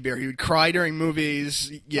fucking teddy bear. He would cry during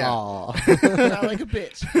movies. Yeah. Aw. Not like a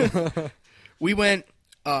bitch. We went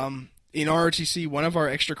in ROTC. One of our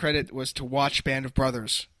extra credit was to watch Band of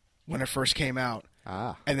Brothers when it first came out.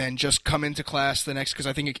 And then just come into class the next, because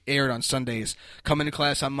I think it aired on Sundays. Come into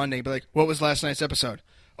class on Monday, be like, "What was last night's episode?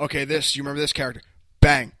 Okay, this. You remember this character?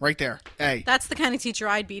 Bang. Right there. Hey. That's the kind of teacher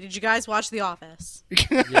I'd be. Did you guys watch The Office?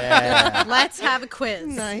 Yeah. Let's have a quiz.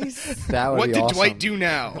 Nice. That would What be did awesome. Dwight do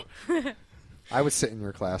now? I would sit in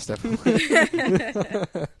your class, definitely.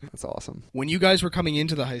 That's awesome. When you guys were coming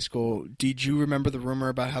into the high school, did you remember the rumor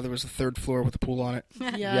about how there was a third floor with a pool on it?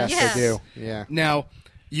 Yeah. Yes, I do. Yeah. Now,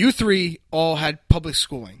 you three all had public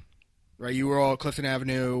schooling, right? You were all Clifton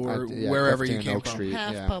Avenue or wherever you Clifton, came Oak from. Street,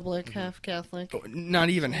 Half yeah. public, half Catholic. Not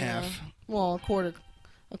even Yeah. half. Well,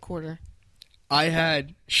 a quarter. I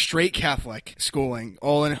had straight Catholic schooling,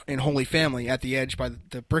 all in Holy Family, at the edge by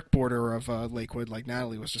the brick border of Lakewood, like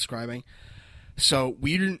Natalie was describing. So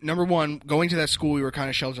we didn't. Number one, going to that school, we were kind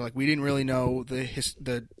of sheltered. Like we didn't really know the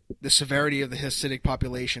severity of the Hasidic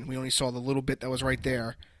population. We only saw the little bit that was right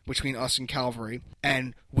there between us and Calvary,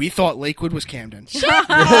 and we thought Lakewood was Camden.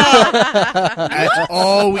 That's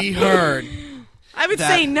all we heard. I would That-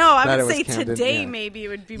 say no. I that would it was say Camden, today yeah. maybe it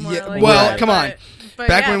would be more Yeah, like well, that, come on. but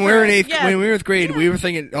Back yeah, when we were in when we were in grade, yeah. we were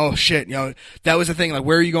thinking, oh shit, that was the thing. Like,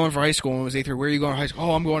 where are you going for high school? When it was 8th grade, where are you going for high school?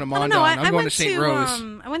 Oh, I'm going to I don't Mondon. know. I'm going went to St. Rose.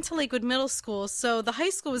 I went to Lakewood Middle School, so the high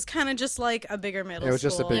school was kind of just like a bigger middle school. It was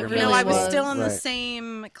just a bigger middle I was school. still in the Right.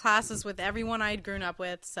 same classes with everyone I'd grown up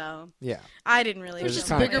with, so Yeah. I didn't really. It was feel just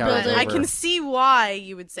that kinda way, carried but I over. can see why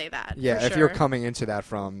you would say that. Yeah, for if sure. you're coming into that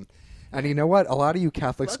from... And you know what? A lot of you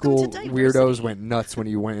Catholic Welcome school to diversity. weirdos went nuts when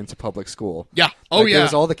you went into public school. Yeah. Oh Like, yeah. There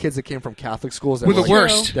was all the kids that came from Catholic schools that We're the like,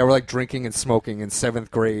 worst. They were like drinking and smoking in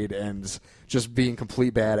 7th grade and just being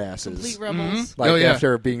complete badasses. Complete rebels. Like Oh, yeah.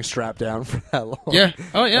 after being strapped down for that long. Yeah.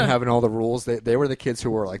 Oh, yeah. And having all the rules. They were the kids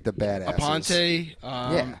who were like the badasses. Aponte,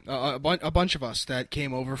 Yeah. a bunch of us that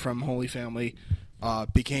came over from Holy Family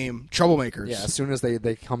became troublemakers. Yeah, as soon as they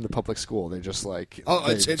come to public school, they just like Oh,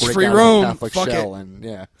 they it's break free out of the roam. Catholic Fuck shell it. and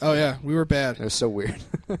yeah, Oh yeah, we were bad. it was so weird.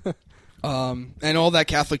 And all that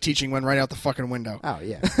Catholic teaching went right out the fucking window. Oh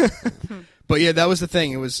yeah, But yeah, that was the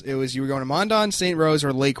thing. It was you were going to Mondon, St. Rose,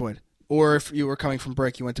 or Lakewood. Or if you were coming from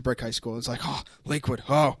Brick, you went to Brick High School. It's like, oh, Lakewood.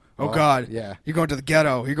 Oh God. yeah. You're going to the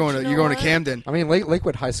ghetto. You're going to what? Camden. I mean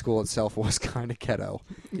Lakewood High School itself was kind of ghetto,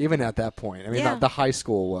 even at that point. I mean Yeah. the high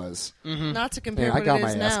school was. Not to compare Man, I what got it my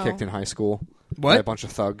is ass now. kicked in high school What? by a bunch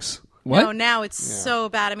of thugs. What? No, now it's Yeah. so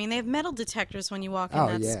bad. I mean, they have metal detectors when you walk in Oh,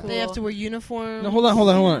 that yeah. school. They have to wear uniforms. No, hold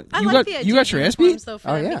on. I You like got the idea you got of your ass uniforms, beat? though, for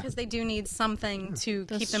Oh, them, yeah. because they do need something to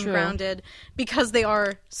That's keep them true. grounded because they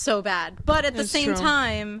are so bad. But at the That's same true.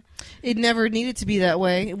 time, It never needed to be that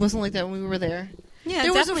way. It wasn't like that when we were there. yeah, There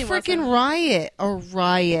it was a definitely freaking wasn't. riot. A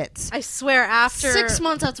riot. I swear, after 6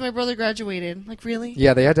 months after my brother graduated. Like, really?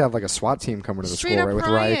 Yeah, they had to have like a SWAT team coming to the Straight school up right with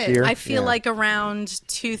riot. riot gear. I feel Yeah. like around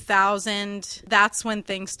 2000, that's when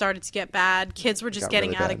things started to get bad. Kids were just Got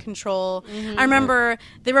getting really out of bad. control. I remember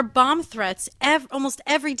there were bomb threats almost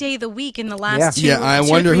every day of the week in the last Yeah. two, Yeah, I 2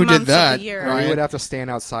 or wonder 3 who did months of that. the year. Or Right. we would have to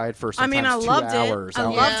stand outside for I sometimes mean, I 2 loved hours. it. I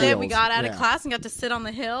out in loved the it. We field. got out of Yeah. class and got to sit on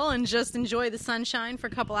the hill and just enjoy the sunshine for a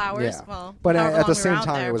couple hours. Yeah. Well, But however at long the we same were out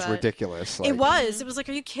time, there, it was but ridiculous. It Like, was. It was like,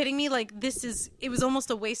 are you kidding me? Like, it was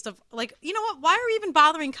almost a waste of, like, you know what? Why are we even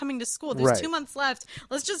bothering coming to school? There's Right. 2 months left.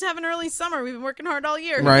 Let's just have an early summer. We've been working hard all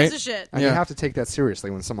year. Right. Who gives a shit? And Yeah. you have to take that seriously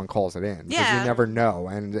when someone calls it in. Because Yeah. you never know.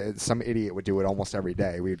 And some idiot would do it almost every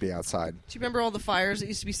day. We'd be outside. Do you remember all the fires that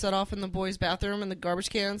used to be set off in the boys' bathroom and the garbage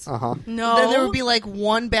cans? Uh-huh. No. Then there would be like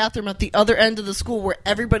one bathroom at the other end of the school where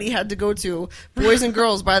everybody had to go to, boys and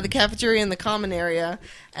girls, by the cafeteria and the common area,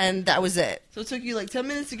 and that was it. So it took you like 10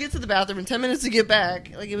 minutes to get to the bathroom and 10 minutes to get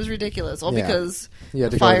back. Like, it was ridiculous, all Yeah. because You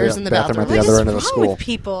had the to go to fires the in the bathroom bathroom. at the What other is end of the wrong school. with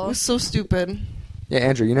people? It was so stupid. Yeah,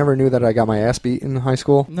 Andrew, you never knew that I got my ass beat in high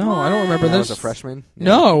school? No, I don't remember When I this. was a freshman? Yeah.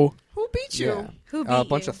 No. Who beat you? Yeah. Who A beat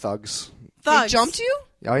bunch you? of thugs. They Thugs. jumped you?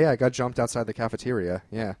 Oh, yeah, I got jumped outside the cafeteria.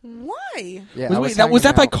 Yeah. Why? Yeah, Was, I wait, was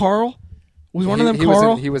that hanging by out. Carl? Was one of them He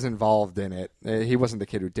Carl? he was involved in it. He wasn't the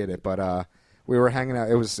kid who did it, but we were hanging out.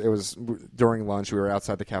 It was during lunch. We were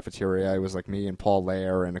outside the cafeteria. It was like me and Paul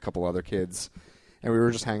Lair and a couple other kids, and we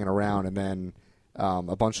were just hanging around. And then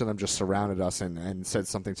a bunch of them just surrounded us and said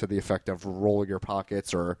something to the effect of "roll your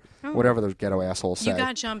pockets" or whatever those ghetto assholes You say.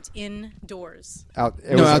 got jumped indoors. It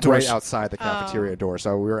No, was outdoors. right outside the cafeteria door,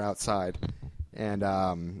 so we were outside, and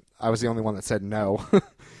I was the only one that said no.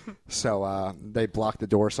 So they blocked the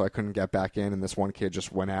door, so I couldn't get back in. And this one kid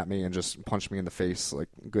just went at me and just punched me in the face like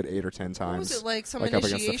a good 8 or 10 times. was it, like some up against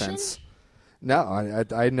the initiation? fence. No,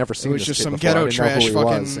 I had never seen was this just kid some before. I ghetto didn't know who trash he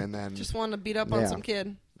fucking- was, and then Just wanted to beat up on Yeah. some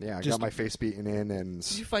kid. yeah, I just- got my face beaten in, and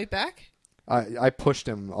Did you fight back? I pushed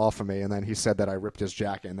him off of me, and then he said that I ripped his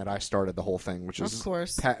jacket and that I started the whole thing, which is Of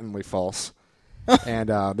course. patently false. And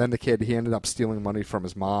then the kid, he ended up stealing money from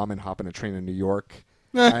his mom and hopping a train in New York.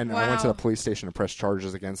 And I went to Wow. the police station to press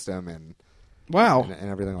charges against him and Wow.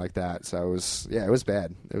 everything like that. So it was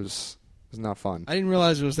bad. It was was not fun. I didn't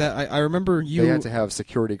realize it was that. I remember you. They had to have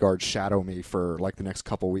security guards shadow me for like the next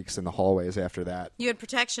couple weeks in the hallways after that. You had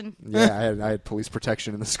protection. Yeah, I had police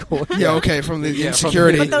protection in the school. Yeah, okay, from the Yeah,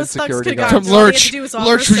 insecurity. But those thugs security could guard. have From gotten all they had to Lurch. do was offer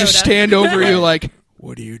Lurch would just soda. stand over you like,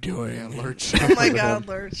 what are you doing? Lurch. Oh my God,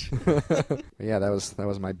 Lurch. Yeah, that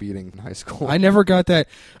was my beating in high school. I never got that.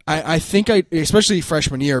 I think especially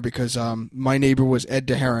freshman year, because my neighbor was Ed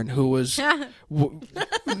DeHeron, who was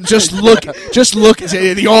just look.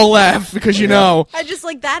 They all laugh because you know I just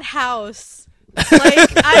like that house.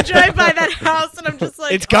 Like I drive by that house and I'm just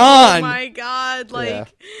like, It's gone. Oh my God! Like Yeah.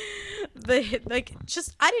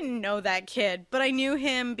 I didn't know that kid, but I knew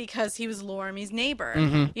him because he was Laramie's neighbor.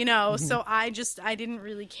 Mm-hmm. You know, so I didn't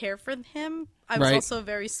really care for him. I was Right. also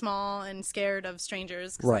very small and scared of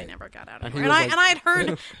strangers because I Right. never got out And anywhere. he was And I had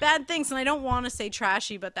heard bad things, and I don't want to say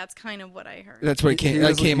trashy, but that's kind of what I heard. that's what it came, He that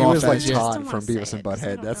was, came he off was like as. Yeah. Todd don't from wanna say Beavis and it, 'cause I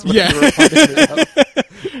Butthead. don't That's know. what Yeah. you were finding it out.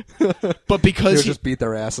 But They because would just beat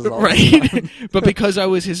their asses all the time. right, but because I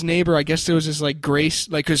was his neighbor, I guess there was this like grace,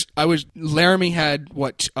 like because Laramie had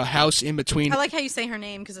a house in between. I like how you say her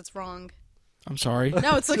name because it's wrong. I'm sorry.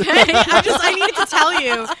 No, it's okay. I needed to tell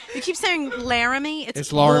you. You keep saying Laramie.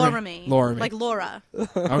 It's Laramie. Laramie. Laramie. Like Laura.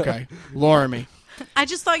 Okay, Laramie. I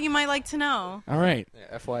just thought you might like to know. All right.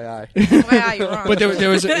 Yeah, FYI. Wow, you're wrong. But there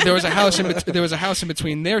was a house in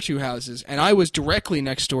between their two houses, and I was directly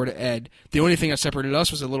next door to Ed. The only thing that separated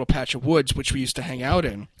us was a little patch of woods, which we used to hang out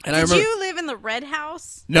in. And I Did remember, you live in the red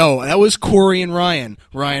house? no, that was Corey and Ryan.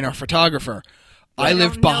 Ryan, our photographer. I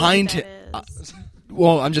lived don't know behind who him. that is.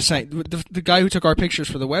 Well, I'm just saying, the guy who took our pictures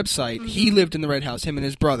for the website, he lived in the red house, him and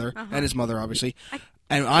his brother, and his mother, obviously.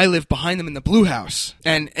 And I lived behind them in the blue house.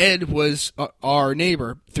 And Ed was our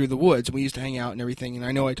neighbor through the woods. We used to hang out and everything. And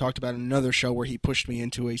I know I talked about it in another show where he pushed me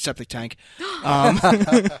into a septic tank.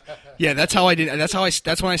 Yeah, that's how I did. That's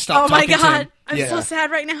when I stopped Oh my talking to God. him. I'm Yeah. so sad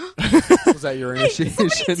right now. Was that your initiation?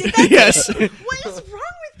 Somebody did that. Yes. What is wrong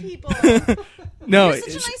with people? No, You're such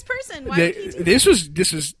a nice person. Why would you do this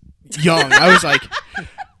was young.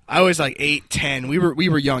 I was like 8, 10. We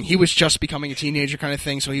were young. He was just becoming a teenager kind of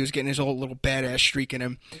thing, so he was getting his old little badass streak in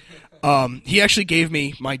him. He actually gave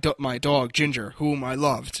me my dog Ginger, whom I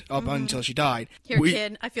loved up until she died. Here,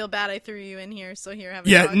 kid, I feel bad I threw you in here, so here, have a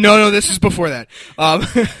Yeah, dog. no, this is before that.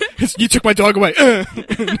 You took my dog away.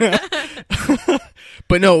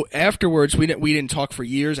 But no, afterwards we didn't talk for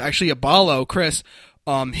years. Actually, Abalo, Chris,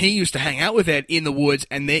 he used to hang out with Ed in the woods,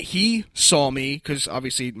 and he saw me because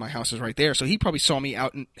obviously my house is right there, so he probably saw me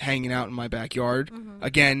out and hanging out in my backyard.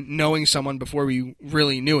 Again, knowing someone before we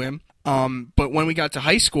really knew him. But when we got to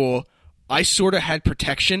high school, I sort of had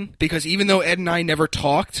protection because even though Ed and I never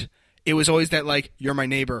talked, it was always that like, you're my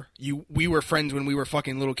neighbor. We were friends when we were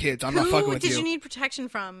fucking little kids. I'm not fucking Who with did you need protection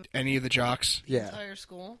from? Any of the jocks? Yeah. Entire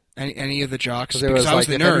school. Any of the jocks? Because it Because was I was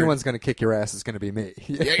like, the if nerd. anyone's going to kick your ass, it's going to be me.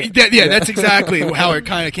 Yeah, that's exactly how it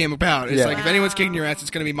kind of came about. It's Yeah. like, if anyone's kicking your ass, it's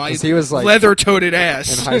going to be my 'Cause he was, like, leather-toted In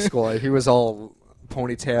ass. high school, he was all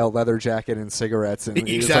ponytail, leather jacket, and cigarettes. And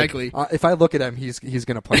he was like, Exactly. if I look at him, he's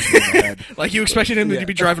going to punch me in the head. Like, you expected him Yeah. to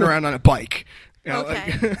be driving around on a bike. You know,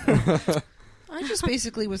 Okay. like- I just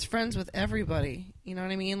basically was friends with everybody. You know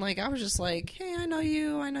what I mean? Like, I was just like, hey, I know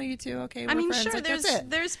you too. Okay, we're I mean, friends. sure, Like, that's it.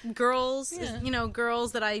 there's girls, Yeah.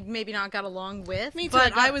 girls that I maybe not got along with, Me too,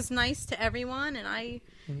 but I I got- was nice to everyone,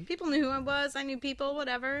 and people knew who I was. I knew people,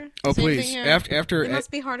 whatever. oh, Same please. thing here. After It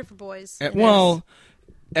must be harder for boys. well,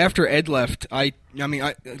 after Ed left, I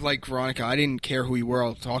mean, like Veronica, I didn't care who you were.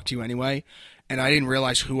 I'll talk to you anyway. And I didn't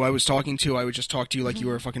realize who I was talking to. I would just talk to you like you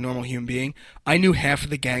were a fucking normal human being. I knew half of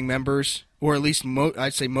the gang members, or at least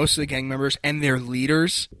I'd say most of the gang members and their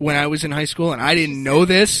leaders when I was in high school, and I didn't know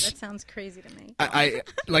this. That sounds crazy to me. I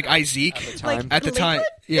like Zeke time. at the time.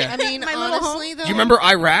 Yeah. I mean, My little honestly, though. Do you remember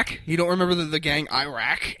Iraq? You don't remember the gang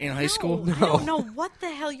Iraq in high school? I don't know what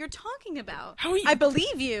the hell you're talking about. How are you- I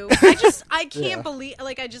believe you. I can't believe.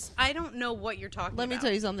 I don't know what you're talking Let about. me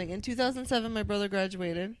tell you something. In 2007, my brother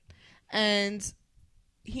graduated, and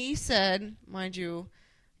he said, mind you,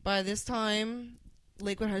 by this time,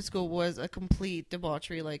 Lakewood High School was a complete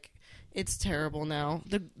debauchery. Like, it's terrible now.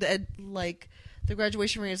 The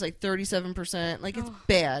graduation rate is like 37%. Like, it's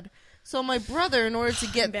bad. So my brother, in order to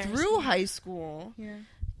get Embarrassing. through high school,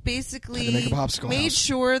 basically Had to make a popsicle made house.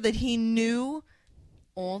 sure that he knew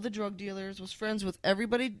all the drug dealers, was friends with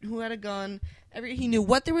everybody who had a gun. He knew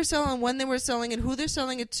what they were selling, when they were selling it, who they're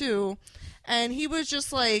selling it to. And he was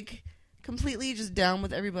just like completely just down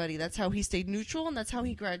with everybody. That's how he stayed neutral, and that's how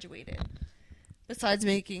he graduated. Besides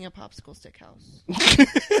making a popsicle stick house.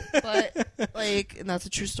 But, like, and that's a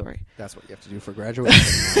true story. That's what you have to do for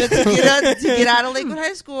graduation. But to get out of Lakewood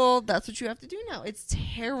High School, that's what you have to do now. It's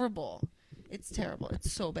terrible. It's terrible.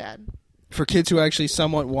 It's so bad. For kids who actually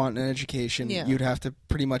somewhat want an education, Yeah. you'd have to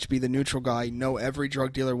pretty much be the neutral guy, know every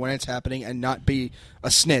drug dealer when it's happening, and not be a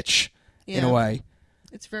snitch in a Yeah. way.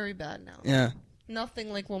 It's very bad now. Yeah.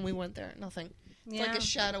 Nothing like when we went there. Nothing. It's Yeah. like a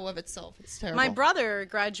shadow of itself. It's terrible. My brother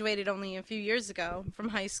graduated only a few years ago from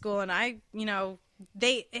high school, and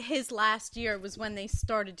his last year was when they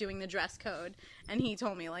started doing the dress code, and he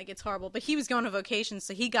told me like it's horrible. But he was going to vocation,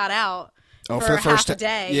 so he got out Oh, for for the half first a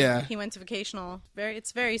day. yeah. He went to vocational.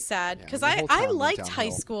 It's very sad Yeah, because the whole I town went liked high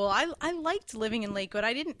downhill. school. I liked living in Lakewood.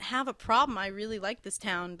 I didn't have a problem. I really liked this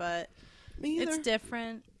town, but Me either. it's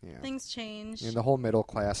different. Yeah. Things change. And the whole middle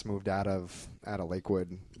class moved out of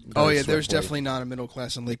Lakewood. Oh, very yeah, there's swiftly. definitely not a middle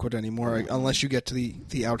class in Lakewood anymore, unless you get to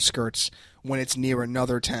the outskirts when it's near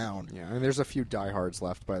another town. Yeah, and there's a few diehards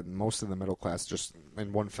left, but most of the middle class just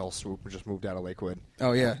in one fell swoop just moved out of Lakewood.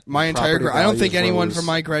 Oh, yeah. My entire Property I don't think values anyone rose. from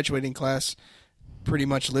my graduating class pretty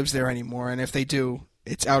much lives there anymore, and if they do,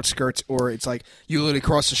 it's outskirts, or it's like you literally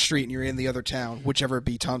cross the street and you're in the other town, whichever it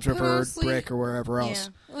be, Toms River, honestly, Brick, or wherever else.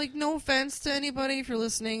 Like, no offense to anybody if you're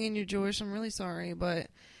listening and you're Jewish. I'm really sorry, but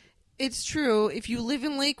it's true. If you live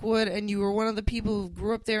in Lakewood and you were one of the people who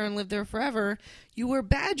grew up there and lived there forever, you were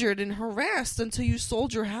badgered and harassed until you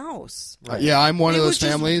sold your house. Yeah, I'm one They of would those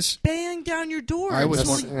just families. bang down your door. I was It's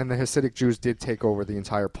one- like, And the Hasidic Jews did take over the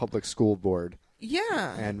entire public school board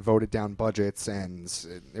yeah. and voted down budgets, and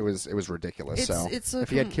it was ridiculous. It's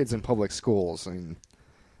if you had kids in public schools, I mean,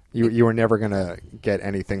 you were never going to get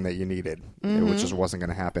anything that you needed, which just wasn't going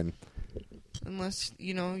to happen. Unless,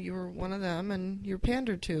 you were one of them and you're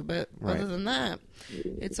pandered to. But Right. other than that,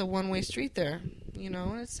 it's a one-way street there. And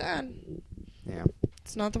it's sad. Yeah.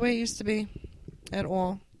 It's not the way it used to be at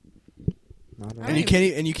all. Not And you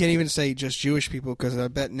can't even say just Jewish people, because I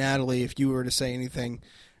bet Natalie, if you were to say anything,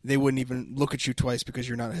 they wouldn't even look at you twice because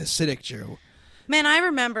you're not a Hasidic Jew. Man, I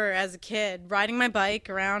remember as a kid riding my bike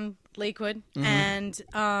around Lakewood and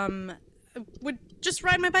would just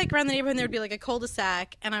ride my bike around the neighborhood, and there would be like a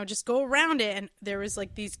cul-de-sac, and I would just go around it, and there was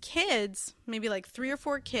like these kids, maybe like 3 or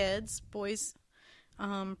 4 kids, boys,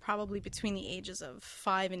 probably between the ages of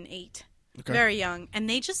 5 and 8. Okay. Very young, and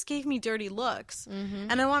they just gave me dirty looks,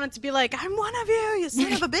 and I wanted to be like, "I'm one of you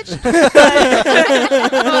son of a bitch."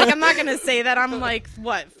 But, like, I'm not gonna say that I'm like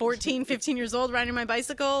 14, 15 years old riding my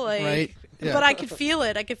bicycle, like, Right. Yeah. but I could feel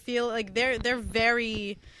it. I could feel like they're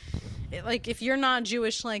very, like, if you're not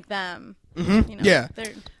Jewish like them, Yeah.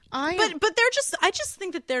 they're, I but they're just. I just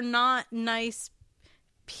think that they're not nice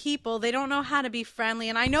people. They don't know how to be friendly,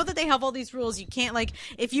 and I know that they have all these rules. You can't, like,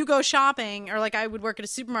 if you go shopping, or like I would work at a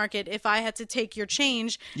supermarket, if I had to take your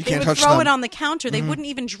change, You they can't would touch throw them. it on the counter. They wouldn't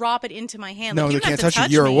even drop it into my hand. No, Like, you they don't can't have to touch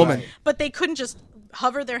you. You're a me, woman. but they couldn't just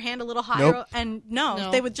hover their hand a little higher. Nope. And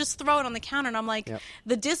No. they would just throw it on the counter, and I'm like, Yep.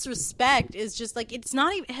 the disrespect is just like, it's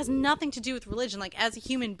not even, it has nothing to do with religion. Like, as a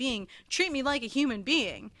human being, treat me like a human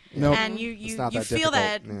being. Nope. And you It's not that feel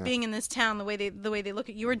that difficult, yeah. being in this town, the way they look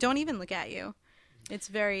at you, or don't even look at you. It's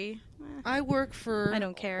very. I work for. I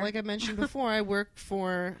don't care. Like I mentioned before, I work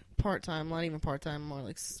for part-time, not even part-time, more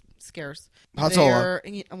like scarce. Hatzalah.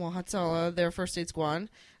 Hatzalah, their first aid squad.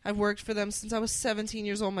 I've worked for them since I was 17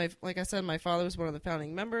 years old. Like I said, my father was one of the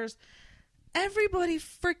founding members. Everybody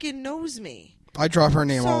freaking knows me. I drop her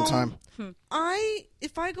name all the So, time.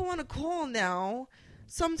 If I go on a call now,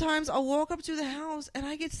 sometimes I'll walk up to the house and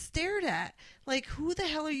I get stared at. Like, who the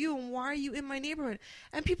hell are you and why are you in my neighborhood?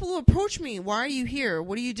 And people will approach me. Why are you here?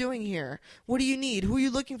 What are you doing here? What do you need? Who are you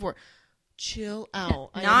looking for? Chill out.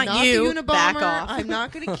 I Not am not you. the Unabomber. Back off. I'm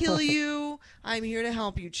not going to kill you. I'm here to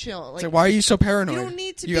help you. Chill. It's like, why are you so paranoid? you don't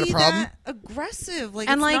need to You got be a problem? that aggressive. Like,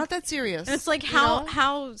 And, it's like- not that serious. And it's like, you know?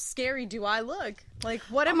 how scary do I look? Like,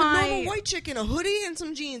 what I'm am a I? normal white chick in a hoodie and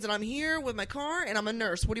some jeans, and I'm here with my car, and I'm a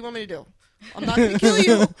nurse. What do you want me to do? I'm not going to kill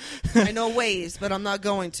you. I know ways, but I'm not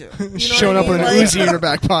going to. You know Showing what up I with mean? an Like, Uzi in her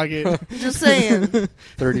back pocket. Just saying.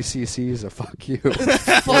 30 cc's of fuck you.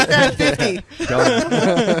 Fuck that 50.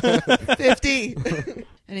 Done. 50.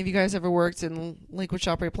 Any of you guys ever worked in Lakewood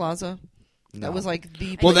ShopRite Plaza? No. That was like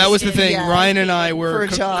the Well, that was the thing. Yeah. Ryan and I For were a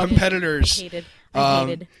job. competitors.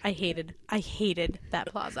 I hated that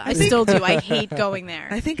plaza. I still do. I hate going there.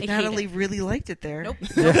 I think hate Natalie it. really liked it there. Nope.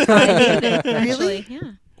 I hated it. Actually. Really?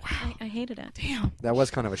 Yeah. Wow. I hated it. Damn. That was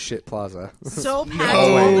kind of a shit plaza. So packed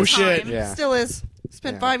Oh, all the shit. time. Yeah. Still is.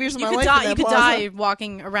 Spent Yeah. 5 years of You my could life die. in that You could plaza. die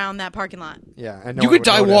walking around that parking lot. Yeah, and no You one could would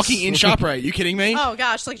die notice. walking in ShopRite. You kidding me? Oh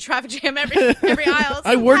gosh, like traffic jam every aisle.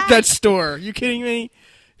 I worked that store. You kidding me?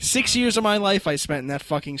 6 years of my life I spent in that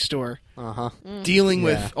fucking store, Uh-huh. dealing Yeah.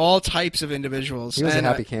 with all types of individuals. He was a And,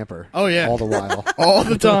 happy camper. Oh, yeah. All the while. all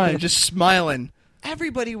the time, just smiling.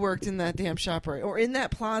 Everybody worked in that damn ShopRite or in that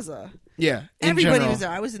plaza. Yeah, in Everybody general. was there.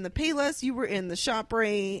 I was in the Payless. You were in the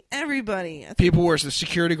ShopRite. Everybody. People were the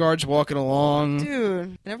security guards walking along. Dude.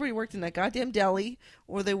 And everybody worked in that goddamn deli,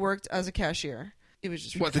 or they worked as a cashier. It was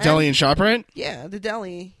just What, the deli and ShopRite? Yeah, the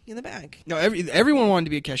deli in the back. No, everyone wanted to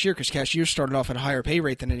be a cashier because cashiers started off at a higher pay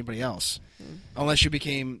rate than anybody else. Unless you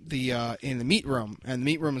became in the meat room, and the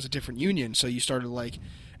meat room was a different union, so you started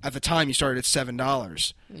at the time you started at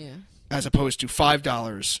 $7, as opposed to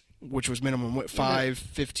 $5, which was minimum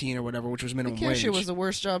 $5.15 or whatever, which was minimum The cashier wage. was the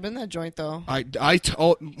worst job in that joint, though.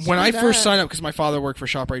 When I first signed up, because my father worked for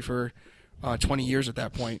ShopRite for 20 years at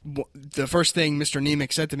that point, the first thing Mr.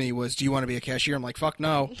 Nemec said to me was, "Do you want to be a cashier?" I'm like, "Fuck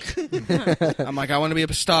no." I'm like, "I want to be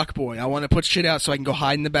a stock boy. I want to put shit out so I can go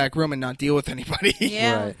hide in the back room and not deal with anybody."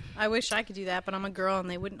 Yeah, Right. I wish I could do that, but I'm a girl, and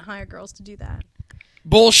they wouldn't hire girls to do that.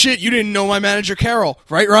 Bullshit! You didn't know my manager Carol,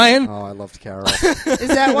 right, Ryan? Oh, I loved Carol. Is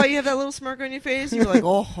that why you have that little smirk on your face? You're like,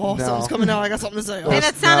 oh, No. something's coming out. I got something to say. Hey,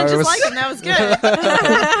 that sounded no, it just was- like him. That was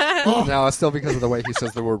good. No, it's still because of the way he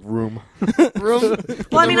says the word room. Room.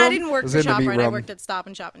 Well, I mean, I didn't work Was for in the meat ShopRite. I room. worked at Stop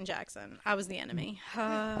and Shop in Jackson. I was the enemy.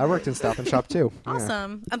 I worked in Stop and Shop too. Yeah.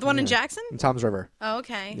 Awesome. The one in Jackson? In Tom's River. Oh,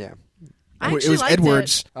 okay. Yeah. I It actually was liked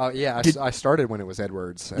Edwards. Oh yeah, I started when it was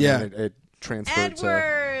Edwards. And Yeah. then it transferred to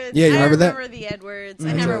Edwards. Yeah, you remember that? I remember the Edwards.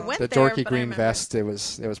 I never went the there, dorky but I green remember. vest. It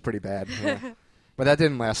was pretty bad. Yeah. But that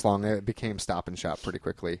didn't last long. It became Stop and Shop pretty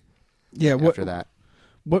quickly Yeah. after that.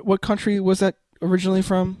 What country was that originally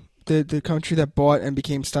from? The country that bought and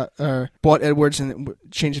became bought Edwards and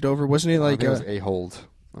changed it over, wasn't it? I Like think it was A-hold.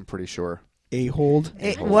 I'm pretty sure. A-hold?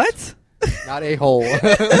 What? Not A-hole.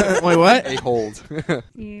 Wait, what? A-hold. You're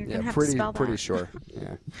Yeah, gonna have to pretty spell that. pretty sure.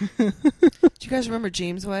 Yeah. Do you guys remember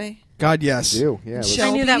James Way? God, yes. I do. Yeah. It was, Shell-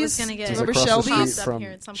 I knew that was Shelby's? going to get it was Remember across the Shelby's? street popped up from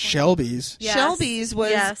here at some point. Shelby's. Yes. Shelby's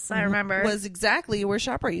was Yes, I remember. was exactly where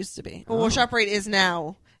ShopRite used to be. Well, where ShopRite is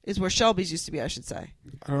now is where Shelby's used to be, I should say.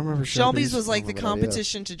 I don't remember Shelby's was like the remember that either.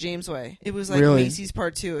 competition to James Way. It was like Really? Macy's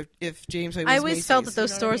Part 2 if James Way was I always felt that Macy's,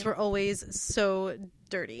 those you know what I stores mean? were always so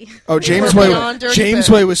dirty. Oh, James were Way. beyond dirty, James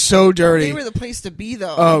but Way was so dirty. They were the place to be,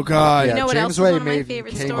 though. Oh God. Yeah, You know what James else Way was one of my made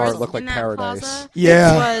favorite Kmart stores look like in that paradise. plaza?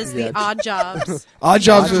 Yeah. Was the Odd Jobs. Odd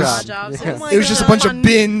Jobs Odd was. Odd Jobs. Yeah. Oh my It was just a God. bunch of Fun-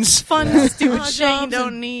 bins. Fun, stupid Odd shit you Jobs don't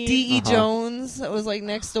and need. D.E. Jones that was like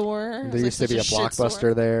next door. It There was, used to like, be a such shit Blockbuster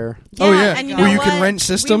store. there. Oh, yeah. And you Where know you can what? rent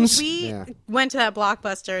systems? We Yeah. went to that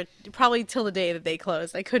Blockbuster probably till the day that they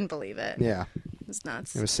closed. I couldn't believe it. Yeah. It was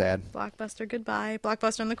nuts. It was sad. Blockbuster, goodbye.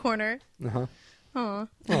 Blockbuster in the corner. Uh-huh. Aw.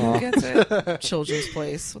 Who gets it? Children's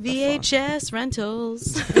Place. What the fuck? VHS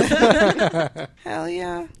rentals. Hell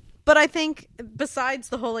yeah. But I think besides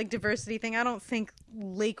the whole diversity thing, I don't think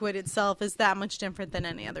Lakewood itself is that much different than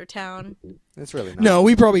any other town. It's really not. No,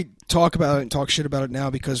 we probably talk about it and talk shit about it now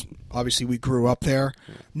because obviously we grew up there.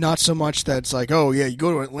 Not so much that it's like, oh yeah, you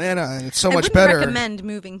go to Atlanta and it's so I much wouldn't better. recommend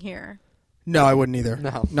moving here. No, I wouldn't either.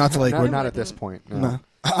 No. Not to Lakewood. Not at this point. No. No.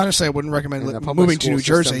 Honestly, I wouldn't recommend And the public moving to school New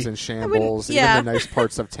Jersey. system's in shambles. yeah. Even the nice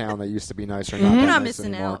parts of town that used to be nice are not Mhm. that We're not nice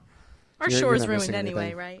missing anymore. out. Our You're shore's not ruined missing anyway,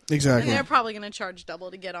 anything. right? Exactly. And they're probably going to charge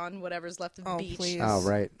double to get on whatever's left of the Oh, beach. please. Oh,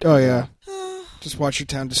 right. Oh yeah. Just watch your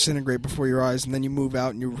town disintegrate before your eyes, and then you move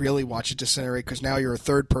out and you really watch it disintegrate because now you're a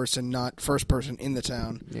third person, not first person in the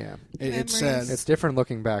town. Yeah. It's Memories. sad. It's different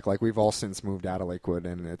looking back. Like, we've all since moved out of Lakewood,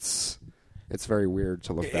 and it's very weird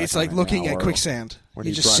to look back It's on like it looking now, at or quicksand. when You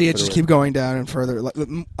you just drive see it through just it. keep going down and further.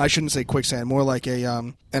 I shouldn't say quicksand, more like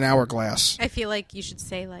an hourglass. I feel like you should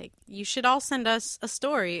say, you should all send us a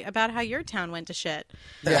story about how your town went to shit.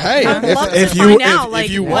 Yeah, hey, I would love to if you find out,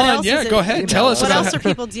 if you what want, else yeah, is go it- ahead. Tell us What about else are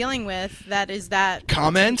people dealing with that is that...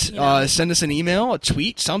 comment, You know. send us an email, a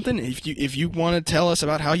tweet, something. If you want to tell us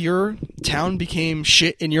about how your town became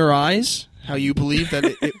shit in your eyes, how you believe that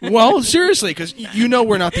it well, seriously, because you know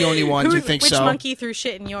we're not the only ones who think which so. monkey threw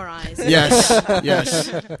shit in your eyes? Yes, yes.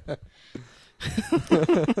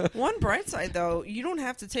 One bright side, though, you don't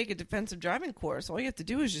have to take a defensive driving course. All you have to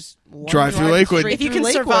do is just Drive through Lakewood. straight If you through can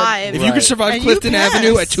Lakewood. survive. If you can Right. survive And you Clifton pass.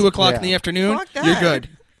 Avenue at 2:00 in the Yeah. afternoon, Fuck that. you're good.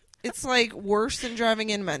 It's like worse than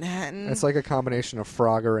driving in Manhattan. It's like a combination of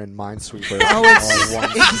Frogger and Minesweeper. Oh, all at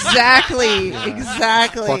once. exactly.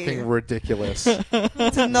 Fucking ridiculous.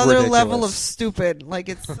 It's another ridiculous. level of stupid. Like,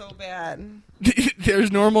 it's so bad.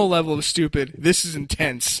 There's normal level of stupid. This is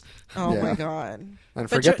intense. Oh, Yeah. my God. And But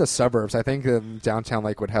forget you're- the suburbs. I think downtown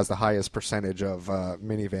Lakewood has the highest percentage of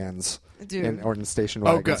minivans Dude. or in station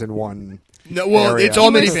Oh, wagons God. in one. No, well, Area. it's all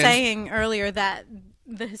You were minivans. saying earlier that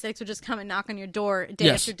the Hasidics would just come and knock on your door day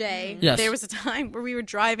Yes. after day. Yes. There was a time where we were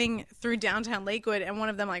driving through downtown Lakewood and one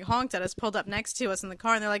of them honked at us, pulled up next to us in the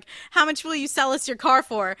car, and they're like, "How much will you sell us your car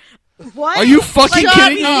for?" What? Are you fucking like,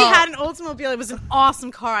 kidding we me? had an Oldsmobile. It was an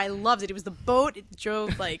awesome car. I loved it. It was the boat. It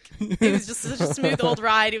drove it was just such a smooth old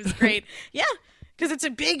ride. It was great. Yeah, because it's a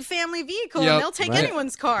big family vehicle Yep. and they'll take Right.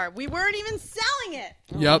 anyone's car. We weren't even selling it.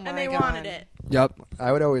 Yep. And they my God. wanted it. Yep.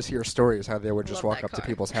 I would always hear stories how they would just Love walk that up to car.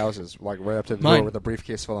 people's houses, like right up to the Mine. door with a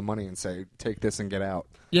briefcase full of money and say, "Take this and get out."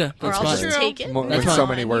 Yeah, Or that's I'll fine. just take it. Mo- with now, so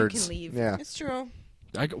many and words. You can leave. Yeah. It's true.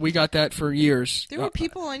 We got that for years. There were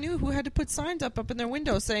people I knew who had to put signs up in their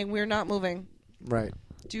windows saying, "We're not moving. Right.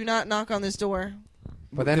 Do not knock on this door."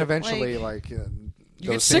 But then eventually, like, get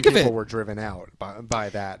those sick same of it. people were driven out by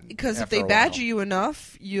that. Because if after they a badger while. you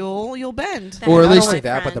enough, you'll bend. That Or at happened least- to Not my only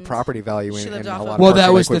that, but the friend. property value She in lived a off lot of- of Well, parts that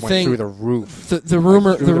of was the Lakewood went thing. through the roof. The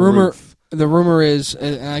rumor through the the rumor roof. the rumor is,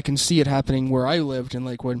 and I can see it happening where I lived in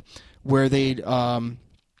Lakewood, where they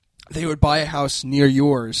would buy a house near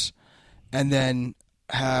yours, and then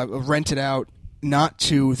rent it out not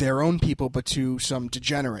to their own people but to some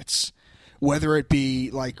degenerates, whether it be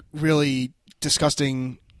like really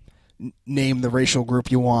disgusting, name the racial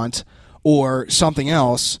group you want, or something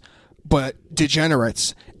else, but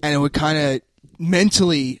degenerates, and it would kind of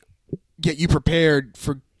mentally get you prepared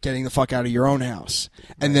for getting the fuck out of your own house.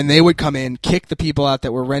 And then they would come in, kick the people out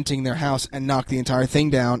that were renting their house, and knock the entire thing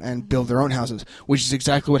down and build their own houses, which is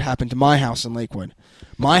exactly what happened to my house in Lakewood.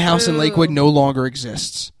 My house in Lakewood no longer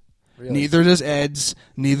exists. Really? Neither does Ed's,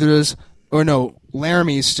 neither does... Or no,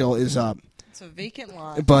 Laramie's still is up. It's a vacant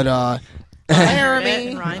lot. But,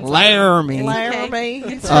 Laramie. Laramie. Laramie.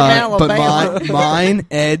 It's from Alabama. But mine,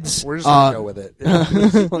 Ed's, We're just gonna go with it.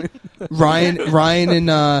 Ryan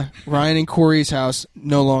and Corey's house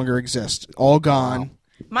no longer exist. All gone.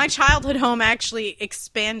 My childhood home actually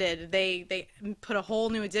expanded. They put a whole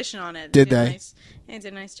new addition on it. Did a they? Nice, they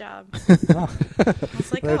did a nice job. I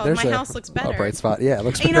was like, oh, There's my house looks better. A bright spot. Yeah, it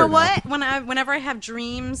looks And you better know now. what? Whenever I have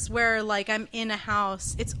dreams where like I'm in a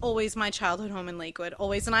house, it's always my childhood home in Lakewood.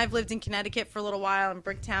 Always. And I've lived in Connecticut for a little while in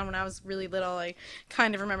Bricktown when I was really little. I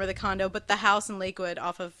kind of remember the condo, but the house in Lakewood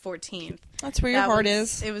off of 14th. That's where your heart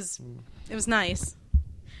is. It was nice.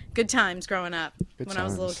 Good times growing up Good when I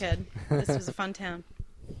was a little times. kid. This was a fun town.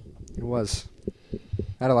 It was.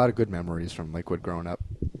 I had a lot of good memories from Lakewood growing up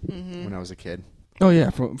when I was a kid. Oh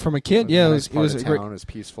yeah, from a kid, yeah, a it nice was part a of great. town. It was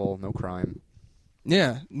peaceful, no crime.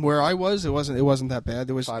 Yeah, where I was, it wasn't that bad.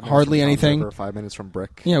 There was 5 minutes hardly from Tom's anything. River, 5 minutes from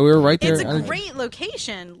Brick. Yeah, we were right there. It's a great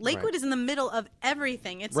location. Lakewood Right. is in the middle of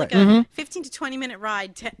everything. It's Right. like a 15 to 20 minute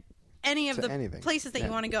ride to any of To the anything. places that Yeah.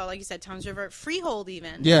 you want to go. Like you said, Tom's River, Freehold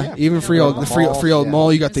even. Yeah, Yeah. even You know, Freehold, the the Freehold, malls, Freehold yeah.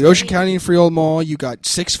 Mall. You got the It's Ocean great. County and Freehold Mall. You got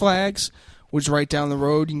Six Flags, which is right down the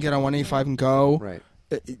road. You can get on 185 and go. Right.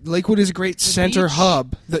 Lakewood is a great center beach.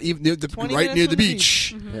 hub. The 20 right minutes near from the the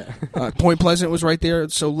beach. Yeah. Point Pleasant was right there.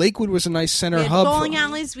 So Lakewood was a nice center We had hub. bowling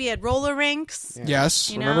alleys. We had roller rinks. Yeah. Yes.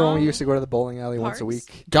 You Remember when we know, used to go to the bowling alley once a parks.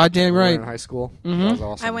 week? Goddamn when we were right. in high school. Mhm. That was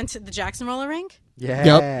awesome. I went to the Jackson roller rink. Yeah.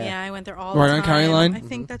 Yep. Yeah, I went there all Right the on time. County Line? I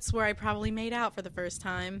think that's where I probably made out for the first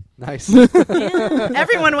time. Nice. Yeah.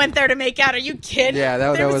 Everyone went there to make out. Are you kidding? Yeah,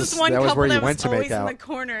 that there was- this one that was couple where you that went was to make always in out. the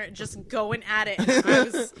corner just going at it. And I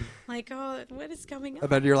was like, oh, what is going on?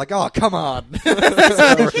 And then you're like, oh, come on.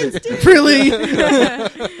 Really? Yeah.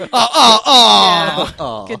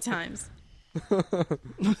 Oh. Good times.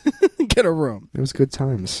 Get a room. It was good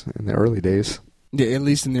times in the early days. Yeah, at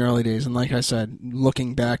least in the early days. And like I said,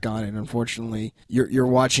 looking back on it, unfortunately, you're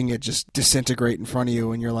watching it just disintegrate in front of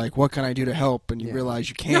you, and you're like, what can I do to help? And you Yeah. realize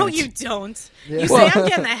you can't. No, you don't. Yeah. You say, I'm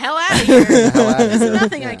getting the hell out of here. hell out of There's here.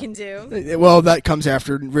 nothing I Yeah. can do. Well, that comes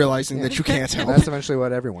after realizing that you can't And help. that's eventually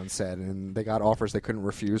what everyone said. And they got offers they couldn't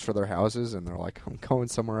refuse for their houses. And they're like, I'm going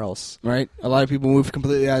somewhere else. Right? A lot of people moved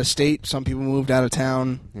completely out of state. Some people moved out of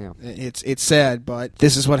town. Yeah. It's sad, but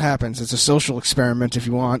this is what happens. It's a social experiment if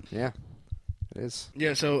you want. Yeah. It is.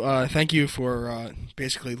 Yeah, so thank you for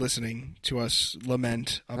basically listening to us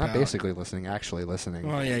lament about... Not basically listening, actually listening.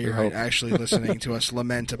 Well, yeah, you're We right. hope. Actually listening to us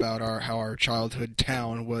lament about how our childhood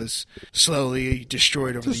town was slowly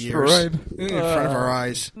destroyed over the years in front of our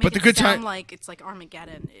eyes. Make But the it good sound time... like it's like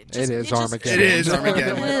Armageddon. It is Armageddon. It is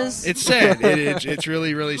Armageddon. It is. It's sad. It's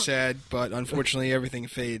really, really sad, but unfortunately everything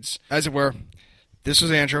fades. As it were, this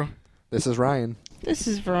was Andrew. This is Ryan. This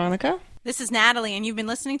is Veronica. This is Natalie, and you've been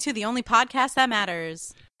listening to the only podcast that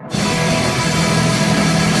matters.